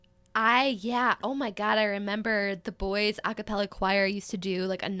Yeah. Oh my God. I remember the boys a cappella choir used to do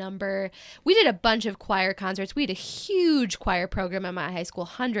like a number. We did a bunch of choir concerts. We had a huge choir program at my high school,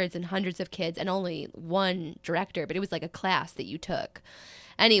 hundreds and hundreds of kids, and only one director, but it was like a class that you took.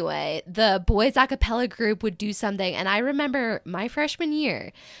 Anyway, the boys a cappella group would do something, and I remember my freshman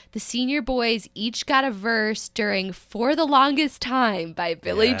year, the senior boys each got a verse during "For the Longest Time" by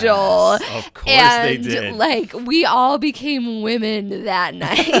Billy Joel. Of course they And did. like we all became women that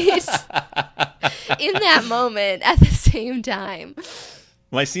night in that moment at the same time.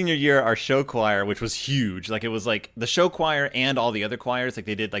 My senior year, our show choir, which was huge, like it was like the show choir and all the other choirs, like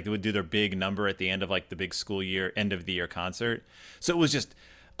they would do their big number at the end of like the big school year, end of the year concert. So it was just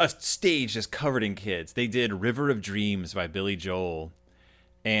a stage just covered in kids. They did River of Dreams by Billy Joel,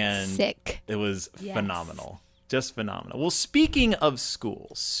 and Sick. it was Yes. phenomenal. Just phenomenal. Well, speaking of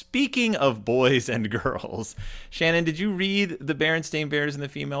schools, speaking of boys and girls, Shannon, did you read The Berenstain Bears and the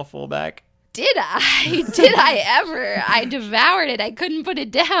Female Fullback? Did I? Did I ever? I devoured it. I couldn't put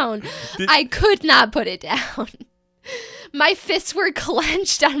it down. I could not put it down. My fists were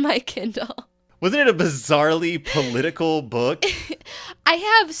clenched on my Kindle. Wasn't it a bizarrely political book? I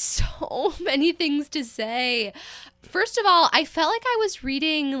have so many things to say. First of all, I felt like I was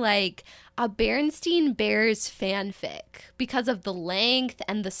reading like a Berenstain Bears fanfic because of the length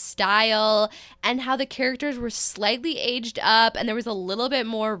and the style and how the characters were slightly aged up and there was a little bit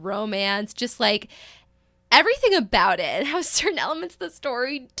more romance, just like everything about it and how certain elements of the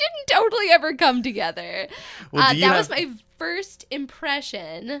story didn't totally ever come together. Well, That was my first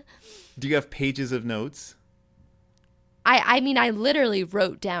impression. Do you have pages of notes? I mean, I literally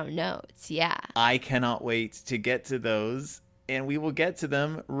wrote down notes, yeah. I cannot wait to get to those, and we will get to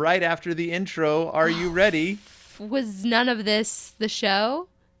them right after the intro. Are you ready? Was none of this the show?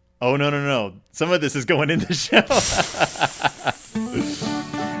 Oh, no. Some of this is going in the show.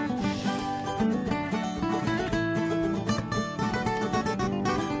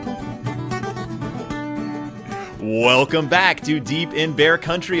 Welcome back to Deep in Bear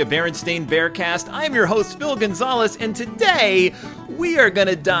Country, a Berenstain Bearcast. I'm your host, Phil Gonzalez, and today we are going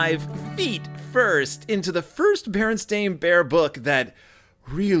to dive feet first into the first Berenstain Bear book that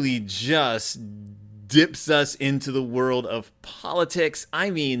really just dips us into the world of politics.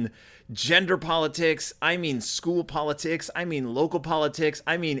 I mean gender politics, I mean school politics, I mean local politics,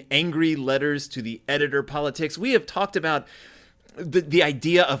 I mean angry letters to the editor politics. We have talked about the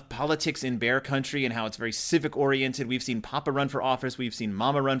idea of politics in Bear Country and how it's very civic oriented. We've seen Papa run for office. We've seen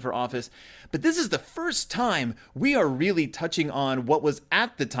Mama run for office. But this is the first time we are really touching on what was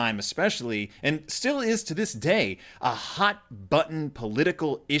at the time especially, and still is to this day, a hot button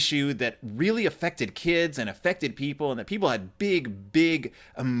political issue that really affected kids and affected people and that people had big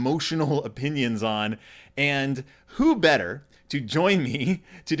emotional opinions on. And who better to join me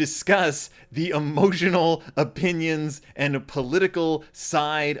to discuss the emotional opinions and political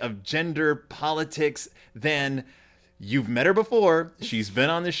side of gender politics than you've met her before. She's been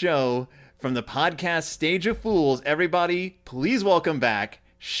on the show from the podcast Stage of Fools. Everybody, please welcome back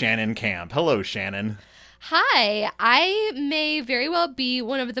Shannon Camp. Hello, Shannon. Hi, I may very well be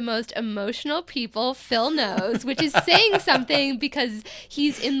one of the most emotional people Phil knows, which is saying something because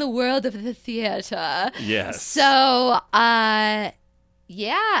he's in the world of the theater. Yes. So, yeah,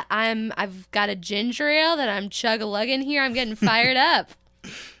 I've got a ginger ale that I'm chug-a-lugging here. I'm getting fired up.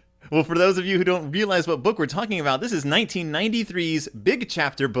 Well, for those of you who don't realize what book we're talking about, this is 1993's big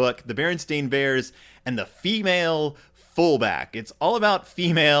chapter book, The Berenstain Bears and the Female Fullback. It's all about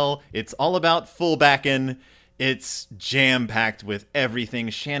female. It's all about fullbacking. It's jam-packed with everything.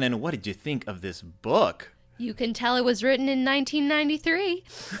 Shannon, what did you think of this book? You can tell it was written in 1993.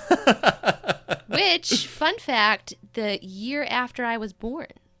 Which, fun fact, the year after I was born.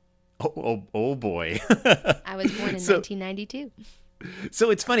 Oh boy. I was born in 1992. So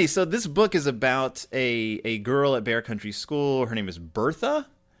it's funny. So this book is about a girl at Bear Country School. Her name is Bertha.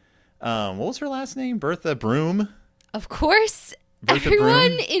 What was her last name? Bertha Broom? Of course, Bertha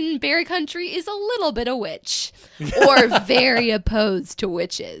everyone Broom? in Bear Country is a little bit a witch, or very opposed to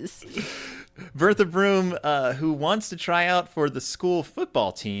witches. Bertha Broom, who wants to try out for the school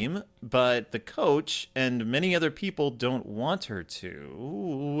football team, but the coach and many other people don't want her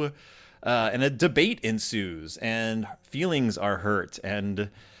to. And a debate ensues, and feelings are hurt, and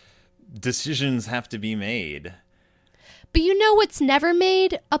decisions have to be made. But you know what's never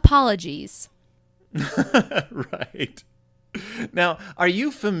made? Apologies. Right. Now, are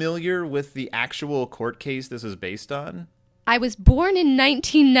you familiar with the actual court case this is based on? I was born in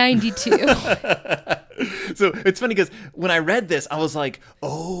 1992. So it's funny because when I read this, I was like,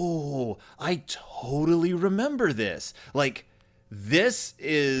 oh, I totally remember this. Like, this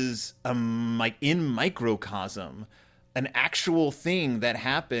is like in microcosm an actual thing that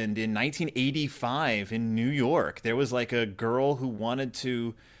happened in 1985 in New York. There was like a girl who wanted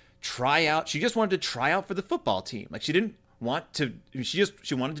to try out. She just wanted to try out for the football team. Like she didn't want to,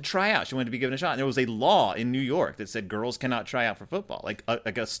 she wanted to try out. She wanted to be given a shot. And there was a law in New York that said girls cannot try out for football, like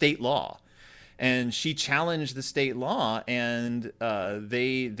a state law. And she challenged the state law, and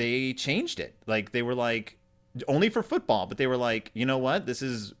they changed it. Like they were like, only for football, but they were like, you know what, this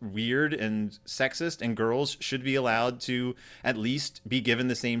is weird and sexist, and girls should be allowed to at least be given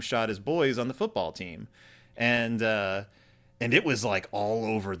the same shot as boys on the football team. And it was like all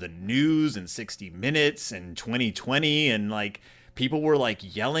over the news and 60 Minutes and 2020, and like people were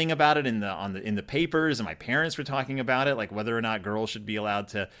like yelling about it in the papers, and my parents were talking about it, like whether or not girls should be allowed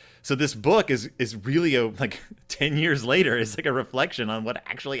to. So this book is really like 10 years later, it's like a reflection on what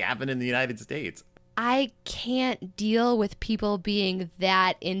actually happened in the United States. I can't deal with people being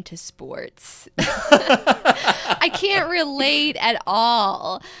that into sports. I can't relate at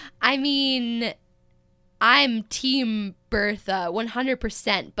all. I mean, I'm Team Bertha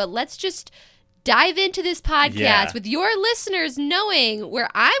 100%, but let's just dive into this podcast with your listeners knowing where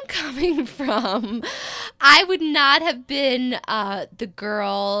I'm coming from. I would not have been the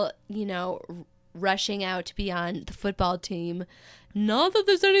girl, rushing out to be on the football team. Not that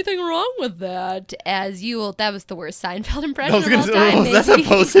there's anything wrong with that, that was the worst Seinfeld impression of all time. Was that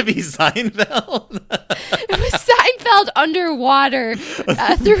supposed to be Seinfeld? It was Seinfeld underwater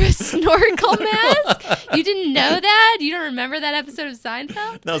through a snorkel mask. You didn't know that? You don't remember that episode of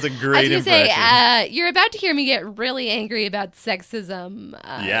Seinfeld? That was a great impression. Say, you're about to hear me get really angry about sexism.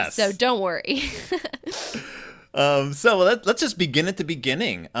 Yes. So don't worry. So let's just begin at the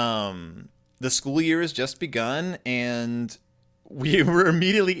beginning. The school year has just begun, and we were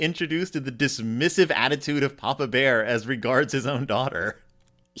immediately introduced to the dismissive attitude of Papa Bear as regards his own daughter.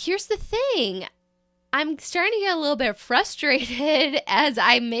 Here's the thing. I'm starting to get a little bit frustrated as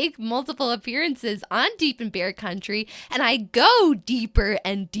I make multiple appearances on Deep in Bear Country, and I go deeper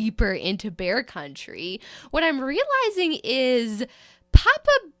and deeper into Bear Country. What I'm realizing is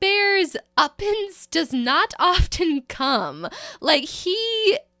Papa Bear's uppance does not often come. Like,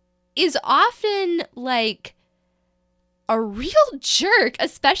 he is often like a real jerk,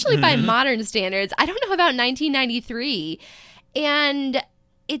 especially by modern standards. I don't know about 1993. And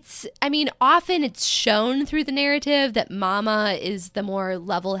often it's shown through the narrative that Mama is the more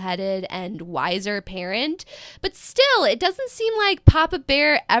level-headed and wiser parent. But still, it doesn't seem like Papa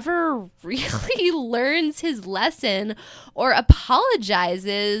Bear ever really learns his lesson or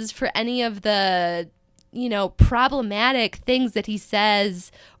apologizes for any of the, problematic things that he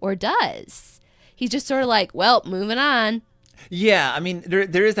says or does. He's just sort of like, well, moving on. Yeah, I mean,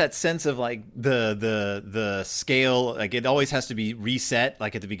 there is that sense of like the scale, like it always has to be reset,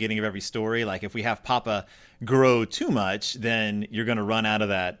 like at the beginning of every story. Like if we have Papa grow too much, then you're going to run out of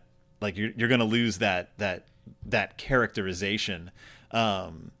that. Like you're going to lose that characterization.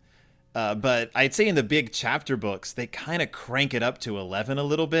 But I'd say in the big chapter books, they kind of crank it up to 11 a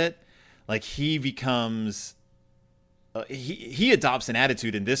little bit. Like he becomes, he adopts an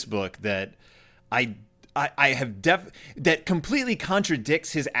attitude in this book that that completely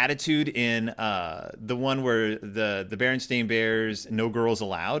contradicts his attitude in the one where the Berenstain Bears, No Girls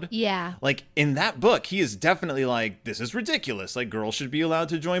Allowed. Yeah. Like in that book, he is definitely like, this is ridiculous. Like girls should be allowed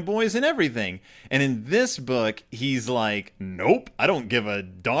to join boys in everything. And in this book, he's like, nope, I don't give a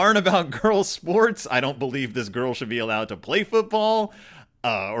darn about girls' sports. I don't believe this girl should be allowed to play football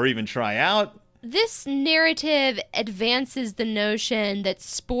or even try out. This narrative advances the notion that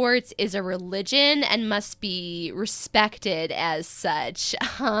sports is a religion and must be respected as such.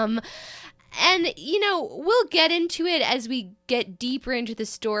 And, we'll get into it as we get deeper into the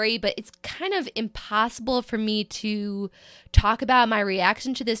story, but it's kind of impossible for me to talk about my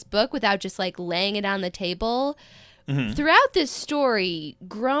reaction to this book without just like laying it on the table. Mm-hmm. Throughout this story,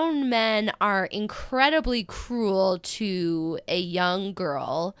 grown men are incredibly cruel to a young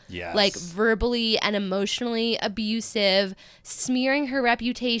girl. Yes. Like verbally and emotionally abusive, smearing her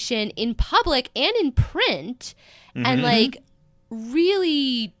reputation in public and in print, and like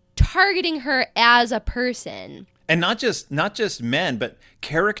really targeting her as a person. And not just men, but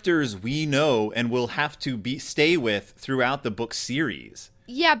characters we know and will have to stay with throughout the book series.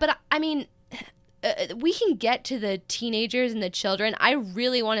 Yeah, but I mean, we can get to the teenagers and the children. I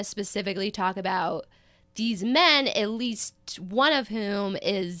really want to specifically talk about these men, at least one of whom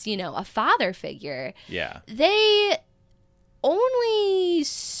is, a father figure. Yeah. They only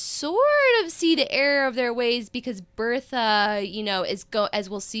sort of see the error of their ways because Bertha, as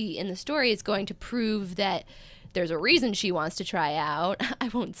we'll see in the story, is going to prove that there's a reason she wants to try out. I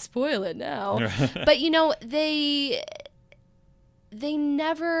won't spoil it now. But, you know, they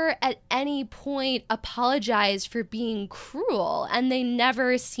never at any point apologized for being cruel, and they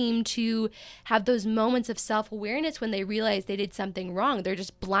never seem to have those moments of self-awareness when they realize they did something wrong. They're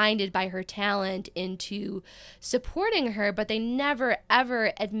just blinded by her talent into supporting her, but they never,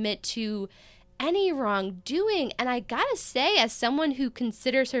 ever admit to any wrongdoing. And I gotta say, as someone who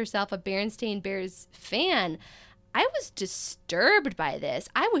considers herself a Berenstain Bears fan, I was disturbed by this.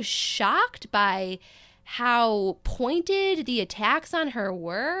 I was shocked by how pointed the attacks on her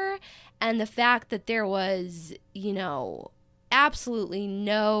were, and the fact that there was, you know, absolutely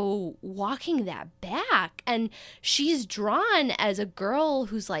no walking that back. And she's drawn as a girl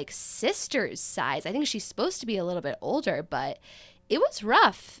who's like sister's size. I think she's supposed to be a little bit older, but it was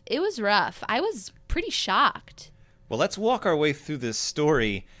rough. It was rough. I was pretty shocked. Well, let's walk our way through this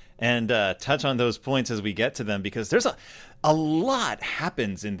story and touch on those points as we get to them, because there's a lot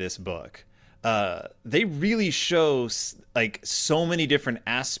happens in this book. They really show like so many different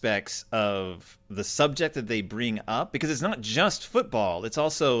aspects of the subject that they bring up, because it's not just football. It's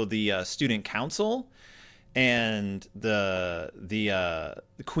also the student council and the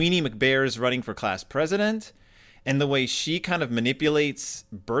Queenie McBears running for class president, and the way she kind of manipulates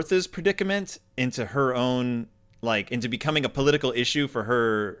Bertha's predicament into her own, like, into becoming a political issue for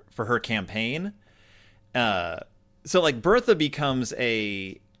her campaign. So like Bertha becomes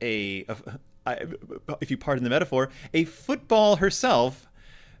if you pardon the metaphor, a football herself,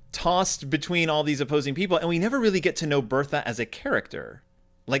 tossed between all these opposing people, and we never really get to know Bertha as a character.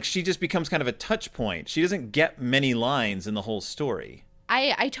 Like, she just becomes kind of a touch point. She doesn't get many lines in the whole story.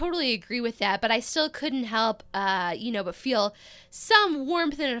 I totally agree with that, but I still couldn't help, but feel some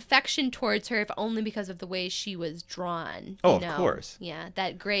warmth and affection towards her, if only because of the way she was drawn. Oh, of course. Yeah,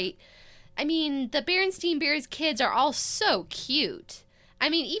 that great. I mean, the Berenstain Bears kids are all so cute. I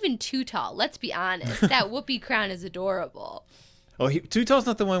mean, even Too Tall, let's be honest. That whoopee crown is adorable. Oh, Too Tall's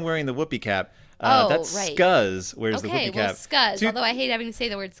not the one wearing the whoopee cap. That's right. Scuzz wears the whoopee cap. Okay, well, Scuzz, although I hate having to say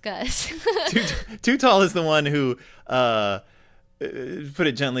the word Scuzz. Too Tall is the one who, put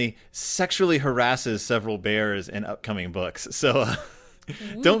it gently, sexually harasses several bears in upcoming books. So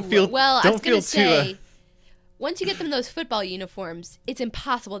don't feel too... Once you get them those football uniforms, it's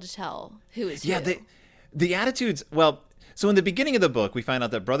impossible to tell who is who. Yeah, the attitudes, well... So in the beginning of the book, we find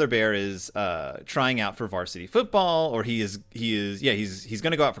out that Brother Bear is trying out for varsity football, or he's going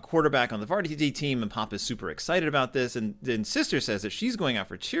to go out for quarterback on the varsity team, and Papa's super excited about this. And then Sister says that she's going out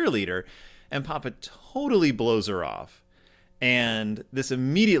for cheerleader, and Papa totally blows her off. And this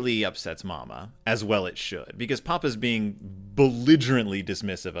immediately upsets Mama, as well it should, because Papa's being belligerently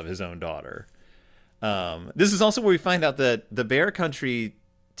dismissive of his own daughter. This is also where we find out that the Bear Country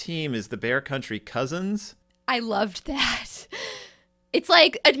team is the Bear Country Cousins. I loved that. It's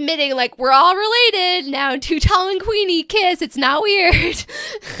like admitting, like, we're all related now. Too Tall and Queenie kiss. It's not weird.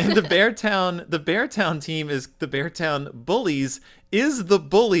 And the Beartown team is the Beartown Bullies. Is the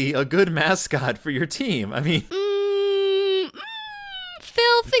bully a good mascot for your team? I mean,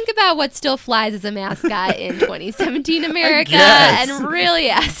 Phil, think about what still flies as a mascot in 2017 America, and really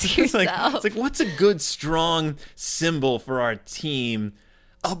ask yourself. It's like, what's a good, strong symbol for our team?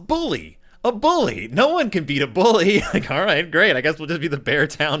 A bully. A bully. No one can beat a bully. Like, all right, great. I guess we'll just be the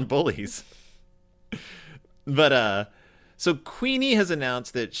Beartown Bullies. But, so Queenie has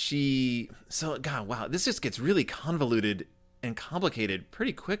announced that God, wow, this just gets really convoluted and complicated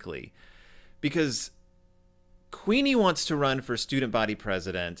pretty quickly. Because Queenie wants to run for student body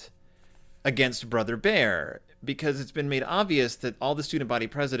president against Brother Bear, because it's been made obvious that all the student body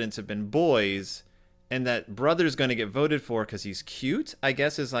presidents have been boys, and that Brother's going to get voted for because he's cute, I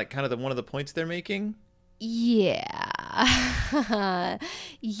guess, is like kind of one of the points they're making. Yeah.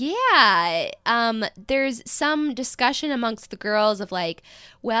 Yeah. There's some discussion amongst the girls of like,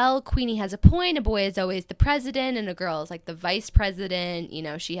 well, Queenie has a point. A boy is always the president and a girl is like the vice president. You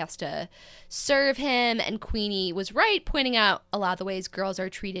know, she has to serve him. And Queenie was right, pointing out a lot of the ways girls are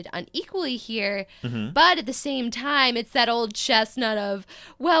treated unequally here. Mm-hmm. But at the same time, it's that old chestnut of,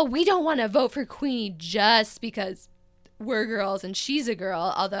 well, we don't want to vote for Queenie just because we're girls and she's a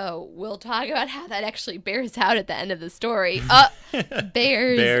girl, although we'll talk about how that actually bears out at the end of the story.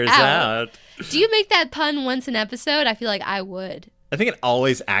 Bears out. Do you make that pun once an episode? I feel like I would. I think it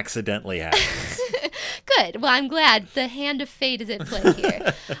always accidentally happens. Good. Well, I'm glad. The hand of fate is at play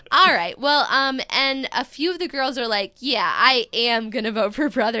here. All right. Well, and a few of the girls are like, yeah, I am going to vote for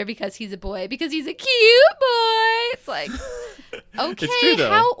Brother because he's a boy, because he's a cute boy. It's like, okay, it's true,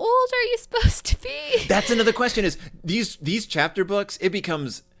 how old are you supposed to be? That's another question is these chapter books,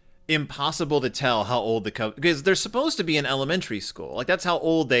 it impossible to tell how old the Cubs, because they're supposed to be in elementary school. Like, that's how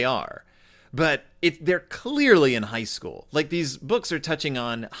old they are. But they're clearly in high school. Like, these books are touching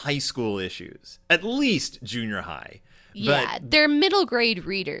on high school issues, at least junior high. Yeah, but they're middle grade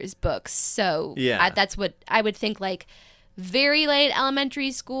readers books. So Yeah. that's what I would think, like very late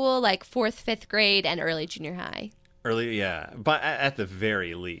elementary school, like 4th, 5th grade, and early junior high. early, yeah, but at the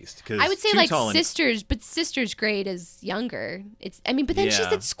very least, because I would say like sisters, but sisters grade is younger. But then she's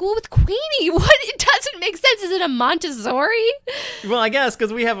Yeah. at school with Queenie. What? It doesn't make sense. Is it a Montessori? Well, I guess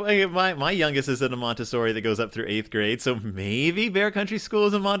because we have my youngest is in a Montessori that goes up through 8th grade, so maybe Bear Country School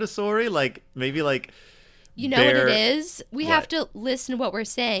is a Montessori, like maybe like. You know Bear, what it is? We what? have to listen to what we're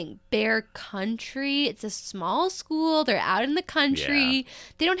saying. Bear Country, it's a small school. They're out in the country. Yeah.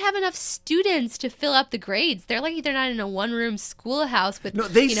 They don't have enough students to fill up the grades. They're lucky they're not in a one-room schoolhouse with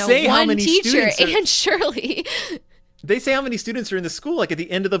they say how one many teacher students are- and Shirley. They say how many students are in the school. Like at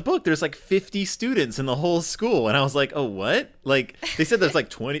the end of the book, there's like 50 students in the whole school. And I was like, oh, what? Like they said there's like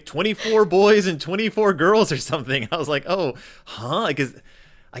 24 boys and 24 girls or something. I was like, oh, huh? Because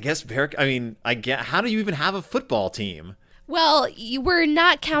I guess how do you even have a football team? Well, we're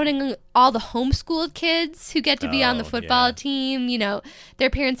not counting all the homeschooled kids who get to be on the Oh, football yeah. team. You know, their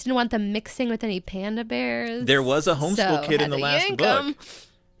parents didn't want them mixing with any panda bears. There was a homeschool So kid in had the to last yank book. 'em.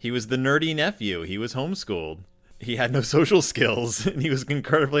 He was the nerdy nephew. He was homeschooled. He had no social skills, and he was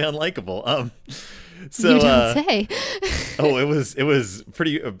incredibly unlikable. So, You don't say. it was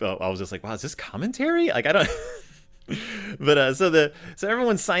pretty. I was just like, wow, is this commentary? Like, I don't. But so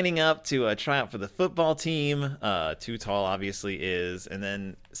everyone's signing up to try out for the football team. Too Tall obviously is, and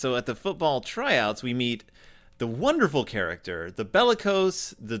then so at the football tryouts we meet the wonderful character, the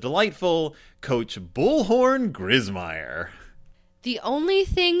bellicose, the delightful Coach Bullhorn Grismeyer. The only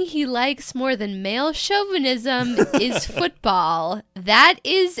thing he likes more than male chauvinism is football. That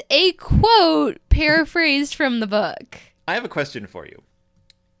is a quote paraphrased from the book. I have a question for you.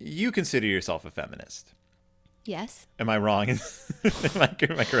 You consider yourself a feminist. Yes. Am I wrong? am I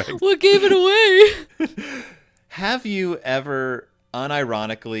correct? What gave it away? Have you ever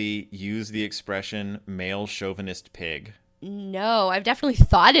unironically used the expression male chauvinist pig? No, I've definitely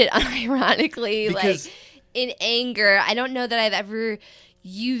thought it unironically, Because- like in anger. I don't know that I've ever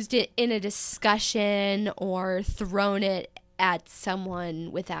used it in a discussion or thrown it at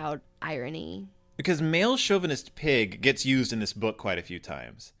someone without irony. Because male chauvinist pig gets used in this book quite a few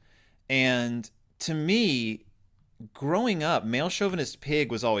times. And to me, growing up, male chauvinist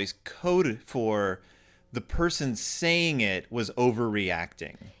pig was always code for the person saying it was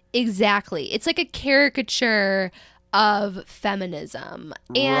overreacting. Exactly. It's like a caricature of feminism.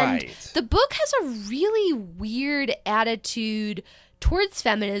 And Right. the book has a really weird attitude towards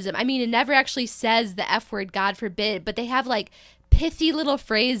feminism. I mean, it never actually says the F word, God forbid, but they have like pithy little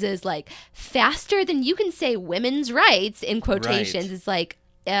phrases like faster than you can say women's rights in quotations. Right. It's like,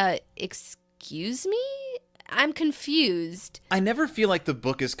 excuse me? I'm confused. I never feel like the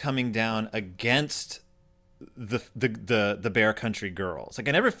book is coming down against the Bear Country girls. Like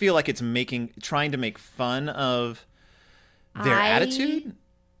I never feel like it's trying to make fun of their attitude.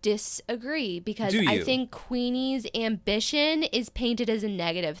 Disagree because Do I you? think Queenie's ambition is painted as a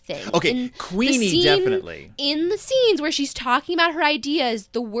negative thing. Okay, In the Queenie scene- definitely. In the scenes where she's talking about her ideas,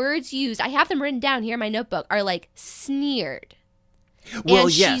 the words used, I have them written down here in my notebook, are like sneered. Well,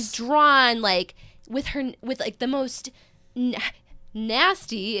 and yes. she's drawn like with like the most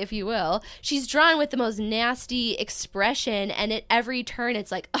nasty, if you will. She's drawn with the most nasty expression, and at every turn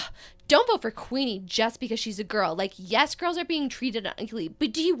it's like, ugh, don't vote for Queenie just because she's a girl. Like, yes, girls are being treated unequally,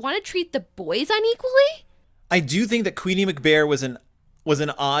 but do you want to treat the boys unequally? I do think that Queenie McBear was an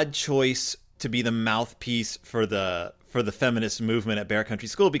odd choice to be the mouthpiece for the feminist movement at Bear Country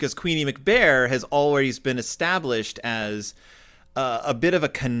School, because Queenie McBear has always been established as a bit of a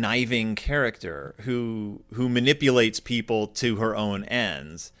conniving character who manipulates people to her own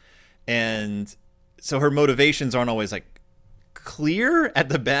ends, and so her motivations aren't always like clear at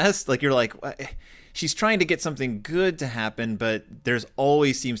the best. Like you're like, she's trying to get something good to happen, but there's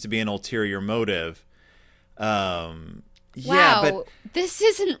always seems to be an ulterior motive. Yeah, Wow, but this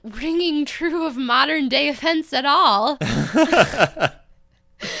isn't ringing true of modern day events at all. but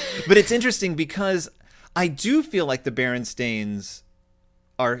it's interesting because I do feel like the Berenstains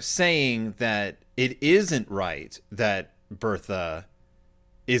are saying that it isn't right that Bertha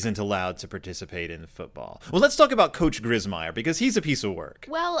isn't allowed to participate in football. Well, let's talk about Coach Grismeyer, because he's a piece of work.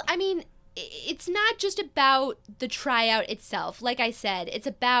 Well, I mean, it's not just about the tryout itself. Like I said, it's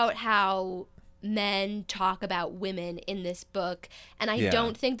about how men talk about women in this book. And I Yeah.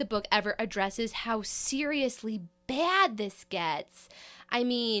 don't think the book ever addresses how seriously bad this gets. I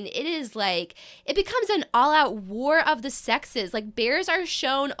mean, it is like, it becomes an all-out war of the sexes. Like, bears are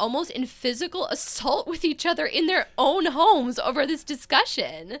shown almost in physical assault with each other in their own homes over this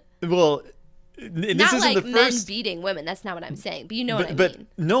discussion. Well, this not isn't like the men first... beating women. That's not what I'm saying. But you know what I but mean.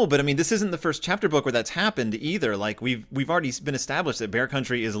 No, but I mean, this isn't the first chapter book where that's happened either. Like, we've already been established that Bear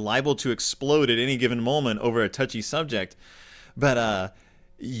Country is liable to explode at any given moment over a touchy subject. But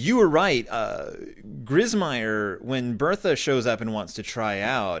you were right. Grismeyer, when Bertha shows up and wants to try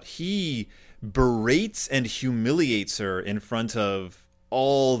out, he berates and humiliates her in front of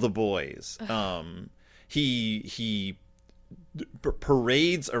all the boys. He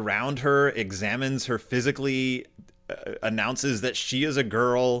parades around her, examines her physically, announces that she is a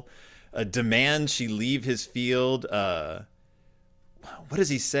girl, demands she leave his field. What does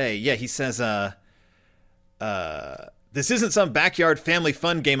he say? Yeah, he says, this isn't some backyard family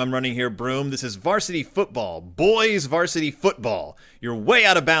fun game I'm running here, Broom. This is varsity football. Boys varsity football. You're way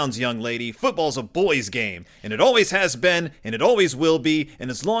out of bounds, young lady. Football's a boys' game, and it always has been, and it always will be,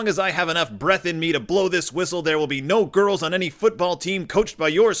 and as long as I have enough breath in me to blow this whistle, there will be no girls on any football team coached by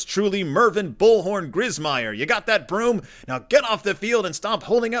yours truly, Mervyn Bullhorn Grismeyer. You got that, Broom? Now get off the field and stop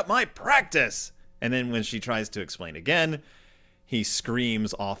holding up my practice. And then when she tries to explain again, he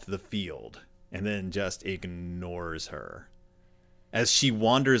screams off the field. And then just ignores her as she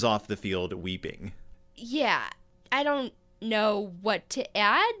wanders off the field weeping. Yeah, I don't know what to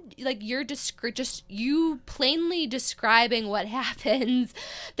add. Like, you're just you plainly describing what happens.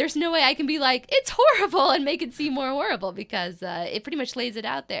 There's no way I can be like, it's horrible, and make it seem more horrible, because it pretty much lays it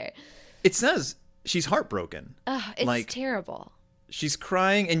out there. It says she's heartbroken. It's like, terrible. She's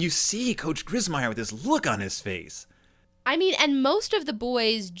crying, and you see Coach Grismeyer with this look on his face. I mean, and most of the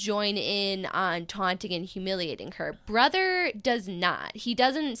boys join in on taunting and humiliating her. Brother does not. He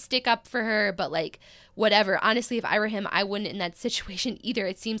doesn't stick up for her, but, like, whatever. Honestly, if I were him, I wouldn't in that situation either.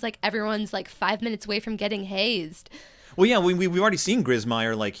 It seems like everyone's, like, 5 minutes away from getting hazed. Well, yeah, we've already seen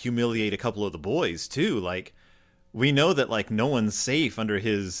Grismeyer, like, humiliate a couple of the boys, too. Like, we know that, like, no one's safe under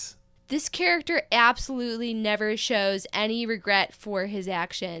his... This character absolutely never shows any regret for his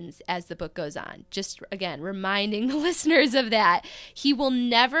actions as the book goes on. Just, again, reminding the listeners of that. He will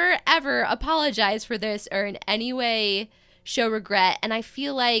never, ever apologize for this or in any way show regret. And I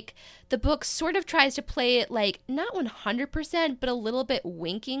feel like the book sort of tries to play it, like, not 100%, but a little bit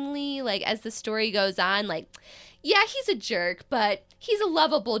winkingly, like, as the story goes on, like, yeah, he's a jerk, but he's a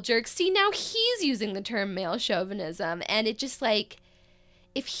lovable jerk. See, now he's using the term male chauvinism, and it just, like...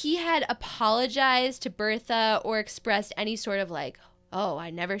 If he had apologized to Bertha or expressed any sort of like, oh, I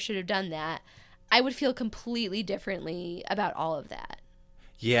never should have done that, I would feel completely differently about all of that.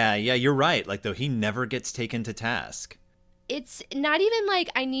 Yeah, you're right. Like, though, he never gets taken to task. It's not even like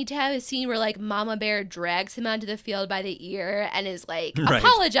I need to have a scene where like Mama Bear drags him onto the field by the ear and is like,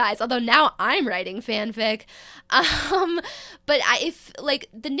 apologize. Although now I'm writing fanfic. But if like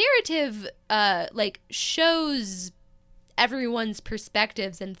the narrative like shows everyone's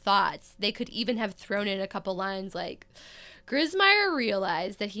perspectives and thoughts. They could even have thrown in a couple lines like, Grismeyer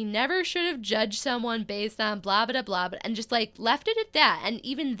realized that he never should have judged someone based on blah, blah, blah, blah, and just like left it at that. And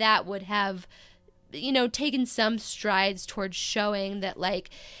even that would have, you know, taken some strides towards showing that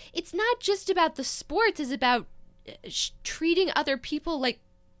like, it's not just about the sports, it's about treating other people like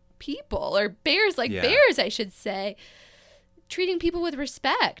people, or bears like bears, I should say. Treating people with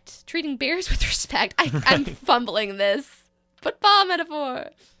respect. Treating bears with respect. I'm fumbling this. Football metaphor.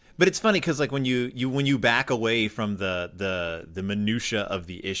 But it's funny because like when you back away from the minutia of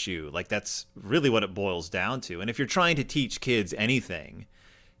the issue, like that's really what it boils down to. And if you're trying to teach kids anything,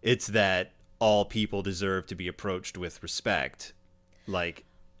 it's that all people deserve to be approached with respect. Like,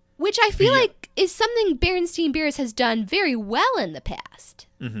 which I feel like is something Berenstain Bears has done very well in the past.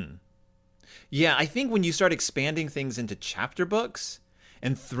 Mm-hmm. Yeah, I think when you start expanding things into chapter books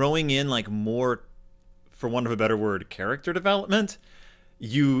and throwing in like more, for want of a better word, character development,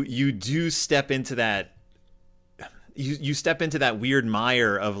 you do step into that. You step into that weird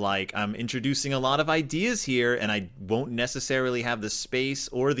mire of like, I'm introducing a lot of ideas here, and I won't necessarily have the space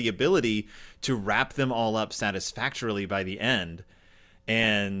or the ability to wrap them all up satisfactorily by the end.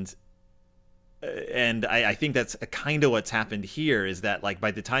 And I think that's kind of what's happened here, is that like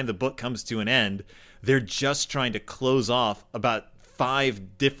by the time the book comes to an end, they're just trying to close off about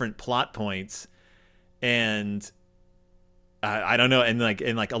 5 different plot points, and I don't know, and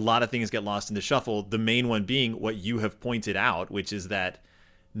like a lot of things get lost in the shuffle. The main one being what you have pointed out, which is that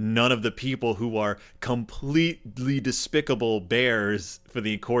none of the people who are completely despicable bears for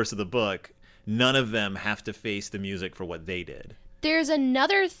the course of the book, none of them have to face the music for what they did. There's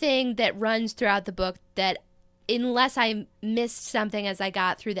another thing that runs throughout the book that unless I missed something as I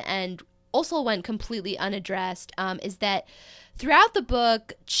got through the end, also went completely unaddressed, is that throughout the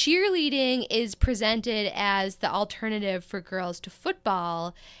book, cheerleading is presented as the alternative for girls to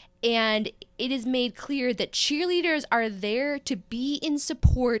football. And it is made clear that cheerleaders are there to be in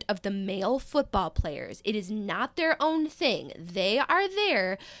support of the male football players. It is not their own thing. They are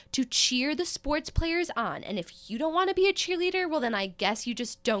there to cheer the sports players on. And if you don't want to be a cheerleader, well, then I guess you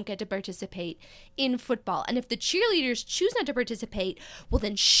just don't get to participate in football. And if the cheerleaders choose not to participate, well,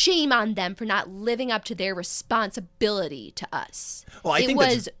 then shame on them for not living up to their responsibility to us. Well, I think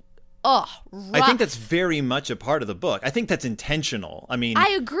I think that's very much a part of the book. I think that's intentional. I mean, I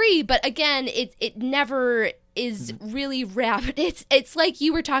agree, but again, it never is really wrapped. It's like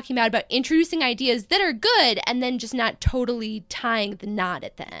you were talking about introducing ideas that are good and then just not totally tying the knot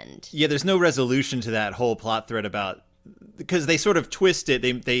at the end. Yeah, there's no resolution to that whole plot thread about, because they sort of twist it.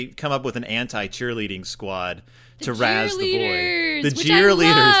 They come up with an anti-cheerleading squad to razz the boy. The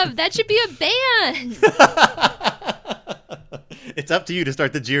cheerleaders. I love. That should be a band. It's up to you to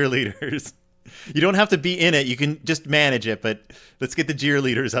start the cheerleaders. You don't have to be in it. You can just manage it, but let's get the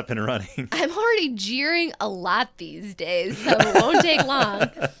cheerleaders up and running. I'm already jeering a lot these days, so it won't take long.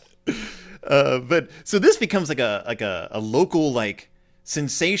 But so this becomes like a local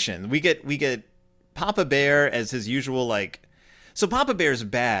sensation. We get Papa Bear as his usual so Papa Bear's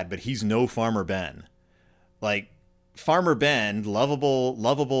bad, but he's no Farmer Ben. Farmer Ben,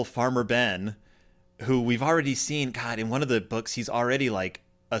 lovable Farmer Ben, who we've already seen, God, in one of the books, he's already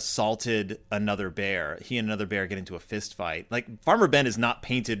assaulted another bear. He and another bear get into a fist fight. Farmer Ben is not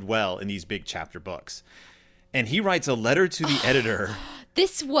painted well in these big chapter books. And he writes a letter to the editor.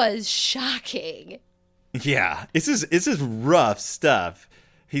 This was shocking. Yeah, this is rough stuff.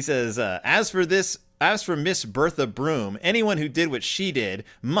 He says, as for Miss Bertha Broom, anyone who did what she did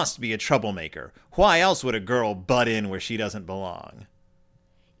must be a troublemaker. Why else would a girl butt in where she doesn't belong?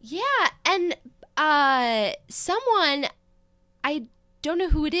 Yeah, and someone, I don't know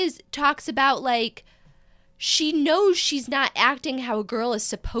who it is, talks about she knows she's not acting how a girl is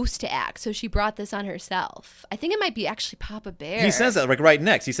supposed to act, so she brought this on herself. I think it might be actually Papa Bear. He says that right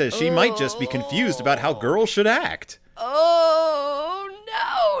next. He says she might just be confused about how girls should act. Oh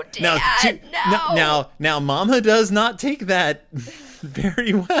no, Dad! No. Now, Mama does not take that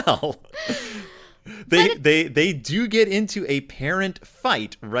very well. They do get into a parent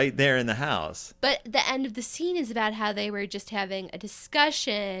fight right there in the house. But the end of the scene is about how they were just having a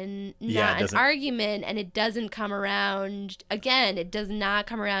discussion, not an argument, and it doesn't come around, again, it does not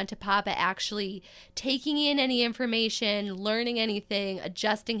come around to Papa actually taking in any information, learning anything,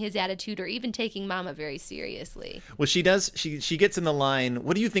 adjusting his attitude, or even taking Mama very seriously. Well, she does. She gets in the line,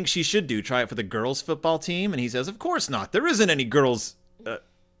 what do you think she should do? Try it for the girls' football team? And he says, of course not. There isn't any girls...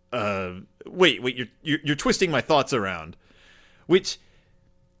 Wait, you're twisting my thoughts around, which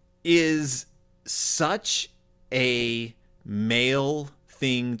is such a male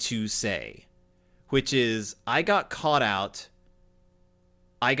thing to say, which is, I got caught,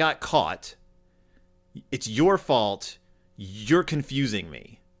 it's your fault, you're confusing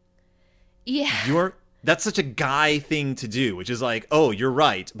me. Yeah. That's such a guy thing to do, which is oh, you're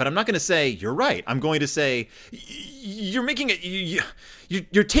right. But I'm not going to say you're right. I'm going to say you're making it.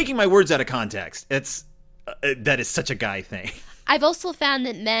 You're taking my words out of context. That is such a guy thing. I've also found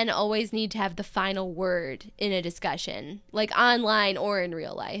that men always need to have the final word in a discussion, online or in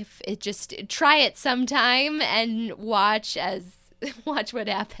real life. Try it sometime and watch what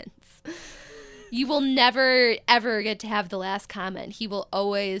happens. You will never, ever get to have the last comment. He will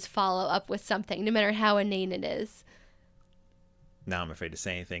always follow up with something, no matter how inane it is. Now I'm afraid to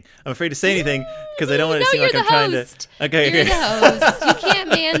say anything. Because I don't want to seem like I'm trying to... Okay, you're the host. You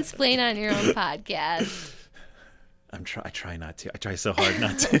can't mansplain on your own podcast. I try not to. I try so hard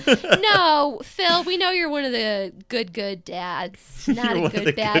not to. No, Phil, we know you're one of the good dads. Not a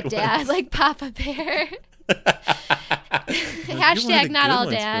good bad dad like Papa Bear. Hashtag not all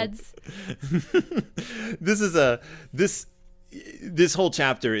dads. This whole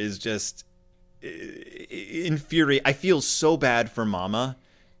chapter is just infuriating. I feel so bad for Mama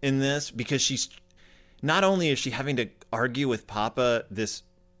in this, because she's not only is she having to argue with Papa this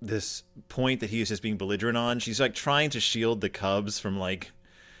point that he is just being belligerent on, she's trying to shield the cubs from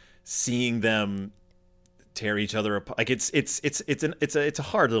seeing them tear each other apart. It's a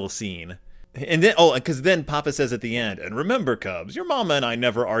hard little scene. And then, because then Papa says at the end, and remember, Cubs, your mama and I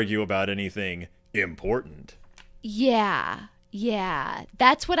never argue about anything important. Yeah.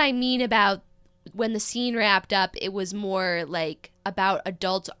 That's what I mean about when the scene wrapped up, it was more about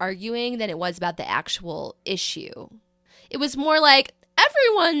adults arguing than it was about the actual issue. It was more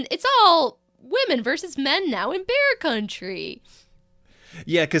everyone, it's all women versus men now in bear country.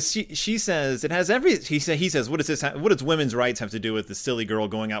 Yeah, because she says it has he says what does women's rights have to do with the silly girl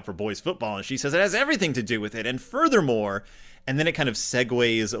going out for boys football? And she says it has everything to do with it. And furthermore, and then it kind of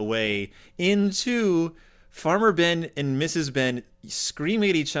segues away into Farmer Ben and Mrs. Ben screaming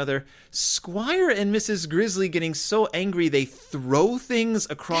at each other. Squire and Mrs. Grizzly getting so angry they throw things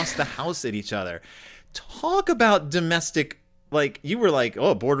across the house at each other. Talk about domestic. Like, you were like,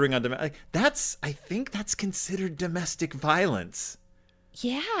 oh, bordering on domestic. I think that's considered domestic violence.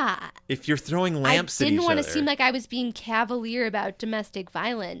 Yeah. If you're throwing lamps at each other. I didn't want to seem like I was being cavalier about domestic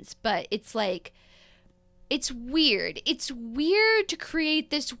violence, but it's like, it's weird. It's weird to create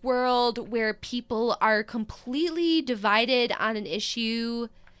this world where people are completely divided on an issue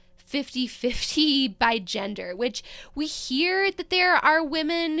 50-50 by gender, which we hear that there are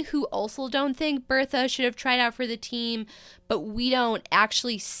women who also don't think Bertha should have tried out for the team, but we don't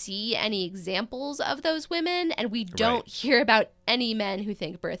actually see any examples of those women, and we don't hear about any men who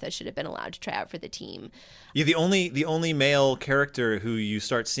think Bertha should have been allowed to try out for the team. Yeah, the only male character who you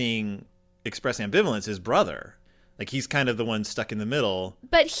start seeing express ambivalence is Brother. Like, he's kind of the one stuck in the middle.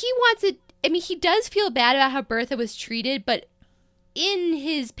 But he wants it. I mean, he does feel bad about how Bertha was treated, but in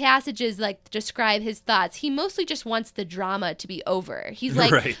his passages, like, describe his thoughts, he mostly just wants the drama to be over. He's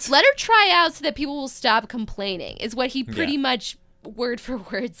like, let her try out so that people will stop complaining, is what he pretty much word for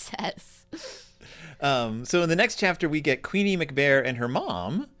word says. So in the next chapter, we get Queenie McBear and her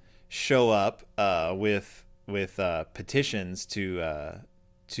mom show up with petitions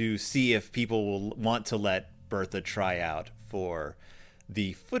to see if people will want to let Bertha try out for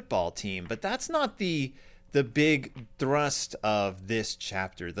the football team. But that's not the big thrust of this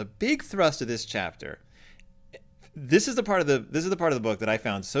chapter. The big thrust of this chapter, this is the part of the book that I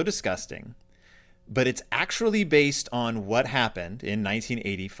found so disgusting, but it's actually based on what happened in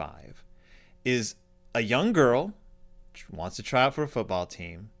 1985. Is a young girl wants to try out for a football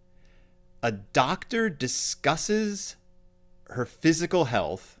team. A doctor discusses her physical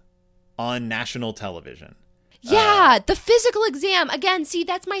health on national television. Yeah, the physical exam. Again, see,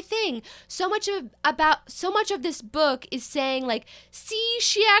 that's my thing. So much of this book is saying, like, see,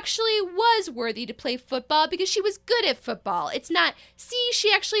 she actually was worthy to play football because she was good at football. It's not, see,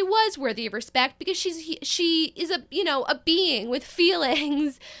 she actually was worthy of respect because she is a being with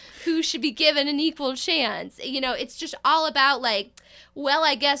feelings who should be given an equal chance. It's just all about, like, well,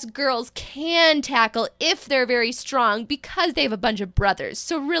 I guess girls can tackle if they're very strong because they have a bunch of brothers.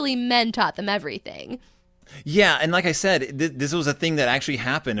 So really, men taught them everything. Yeah, and like I said, this was a thing that actually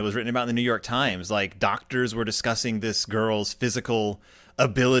happened. It was written about in the New York Times. Like, doctors were discussing this girl's physical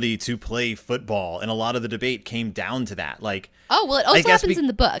ability to play football, and a lot of the debate came down to that. Like, oh, well, it also happens in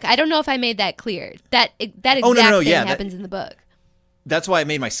the book. I don't know if I made that clear. That exact thing happens in the book. That's why it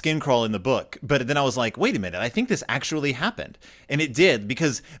made my skin crawl in the book. But then I was like, wait a minute, I think this actually happened. And it did,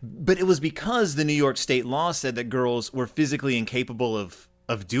 but it was because the New York state law said that girls were physically incapable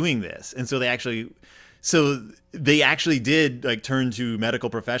of doing this. And so they actually did, like, turn to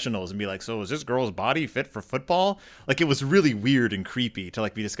medical professionals and be like, so is this girl's body fit for football? Like, it was really weird and creepy to,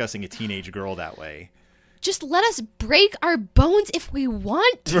 like, be discussing a teenage girl that way. Just let us break our bones if we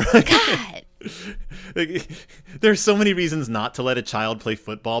want to. Right. God. Like, there's so many reasons not to let a child play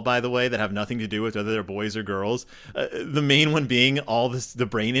football, by the way, that have nothing to do with whether they're boys or girls. The main one being the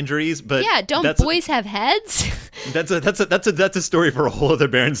brain injuries. But yeah, don't boys have heads? That's a story for a whole other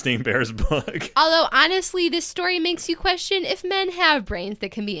Berenstain Bears book. Although, honestly, this story makes you question if men have brains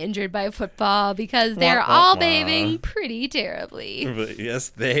that can be injured by football because they're all behaving pretty terribly. But yes,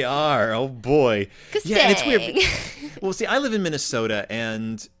 they are. Oh boy. Yeah, and it's weird. Well, see, I live in Minnesota,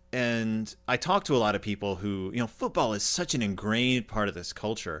 and I talk to a lot of people who, football is such an ingrained part of this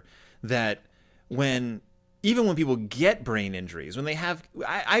culture that even when people get brain injuries, when they have,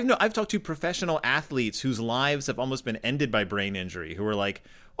 I've talked to professional athletes whose lives have almost been ended by brain injury, who are like,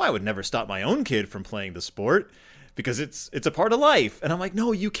 well, I would never stop my own kid from playing the sport because it's a part of life. And I'm like,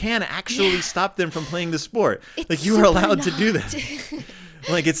 no, you can actually stop them from playing the sport. Like, you are allowed to do that.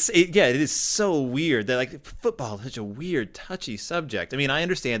 Like, it is so weird that, like, football is such a weird, touchy subject. I mean, I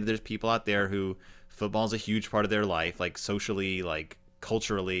understand that there's people out there who football is a huge part of their life, like, socially, like,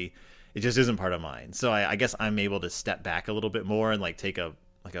 culturally. It just isn't part of mine. So I guess I'm able to step back a little bit more and, like, take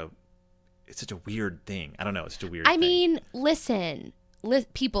it's such a weird thing. I don't know. It's such a weird thing. I mean, listen.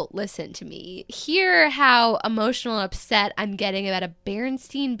 People, listen to me. Hear how emotional and upset I'm getting about a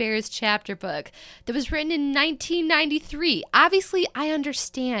Berenstain Bears chapter book that was written in 1993. Obviously, I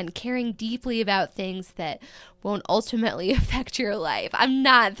understand caring deeply about things that won't ultimately affect your life. I'm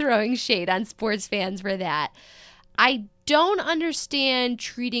not throwing shade on sports fans for that. I don't understand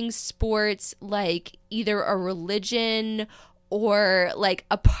treating sports like either a religion or like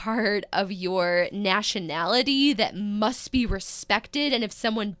a part of your nationality that must be respected. And if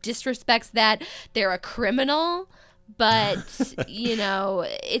someone disrespects that, they're a criminal. But, you know,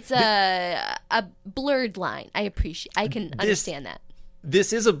 it's a blurred line. I can understand that.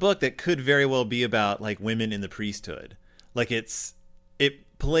 This is a book that could very well be about like women in the priesthood. Like it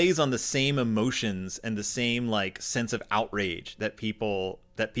plays on the same emotions and the same like sense of outrage that people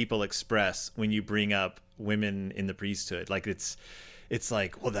express when you bring up women in the priesthood. Like it's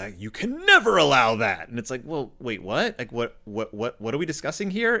like, well, that you can never allow that. And it's like, well, wait, what? Like what are we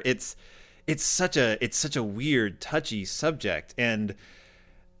discussing here? It's such a weird, touchy subject. And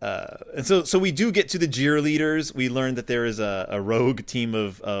so we do get to the cheerleaders. We learn that there is a rogue team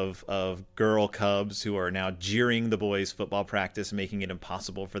of girl cubs who are now jeering the boys' football practice, making it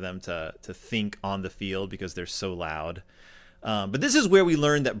impossible for them to think on the field because they're so loud. But this is where we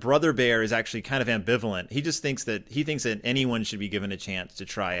learn that Brother Bear is actually kind of ambivalent. He just thinks that anyone should be given a chance to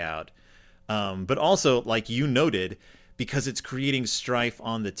try out. But also, like you noted, because it's creating strife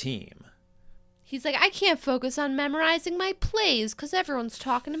on the team. He's like, I can't focus on memorizing my plays because everyone's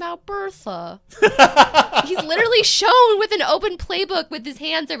talking about Bertha. He's literally shown with an open playbook with his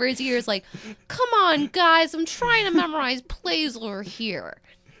hands over his ears like, come on, guys, I'm trying to memorize plays over here.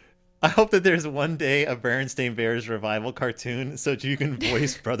 I hope that there's one day a Berenstain Bears revival cartoon so you can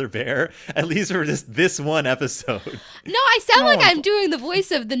voice Brother Bear, at least for just this one episode. No, I sound like I'm doing the voice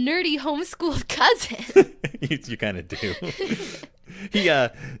of the nerdy homeschooled cousin. You kind of do.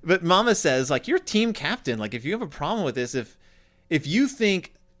 But Mama says, like, you're team captain. Like, if you have a problem with this, if you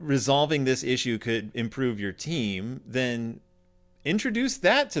think resolving this issue could improve your team, then introduce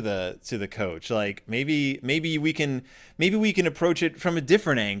that to the coach. Like, maybe we can approach it from a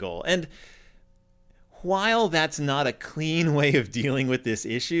different angle. And while that's not a clean way of dealing with this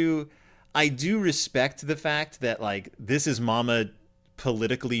issue, I do respect the fact that, like, this is Mama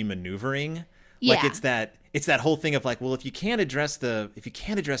politically maneuvering. Yeah. Like, it's that whole thing of like, well, if you can't address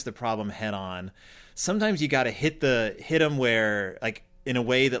the problem head on, sometimes you got to hit them where, like, in a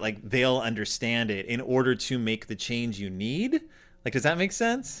way that, like, they'll understand it in order to make the change you need. Like, does that make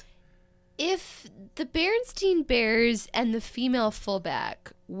sense? If the Berenstain Bears and the female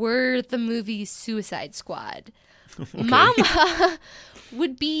fullback were the movie Suicide Squad, okay, Mama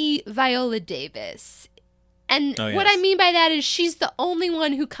would be Viola Davis. And what I mean by that is she's the only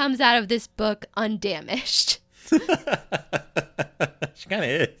one who comes out of this book undamaged. She kind of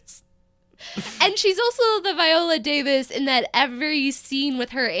is. And she's also the Viola Davis in that every scene with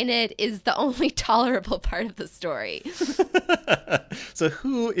her in it is the only tolerable part of the story. So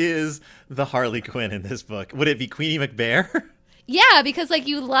who is the Harley Quinn in this book? Would it be Queenie McBear? Yeah, because, like,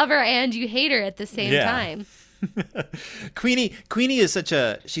 you love her and you hate her at the same time. Queenie is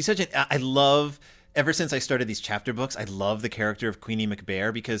I love... Ever since I started these chapter books, I love the character of Queenie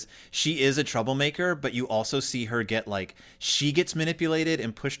McBear because she is a troublemaker, but you also see her she gets manipulated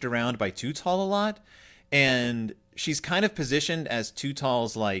and pushed around by Too Tall a lot. And she's kind of positioned as Too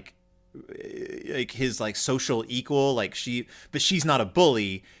Tall's like his like social equal, but she's not a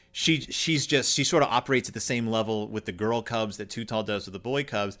bully. She sort of operates at the same level with the girl cubs that Too Tall does with the boy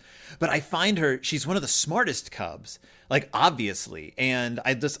cubs. But I find she's one of the smartest cubs, like, obviously. And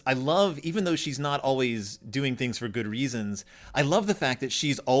I love, even though she's not always doing things for good reasons, I love the fact that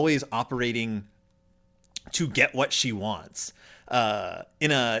she's always operating to get what she wants.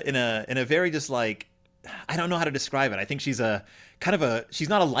 In a very just like, I don't know how to describe it. I think she's she's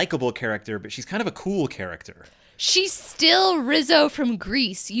not a likable character, but she's kind of a cool character. She's still Rizzo from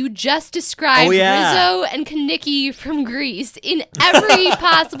Grease. You just described Rizzo and Kenickie from Grease in every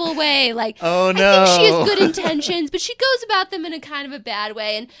possible way. Like, oh no, I think she has good intentions, but she goes about them in a kind of a bad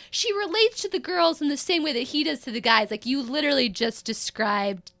way. And she relates to the girls in the same way that he does to the guys. Like, you literally just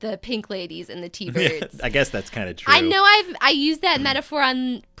described the Pink Ladies and the T-Birds. Yeah, I guess that's kind of true. I know I used that metaphor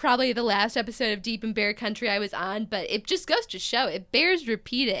on probably the last episode of Deep in Bear Country I was on, but it just goes to show it bears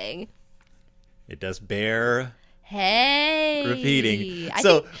repeating. It does bear... Hey. repeating. I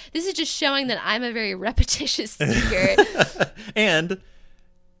think this is just showing that I'm a very repetitious speaker. And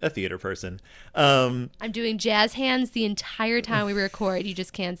a theater person. I'm doing jazz hands the entire time we record. You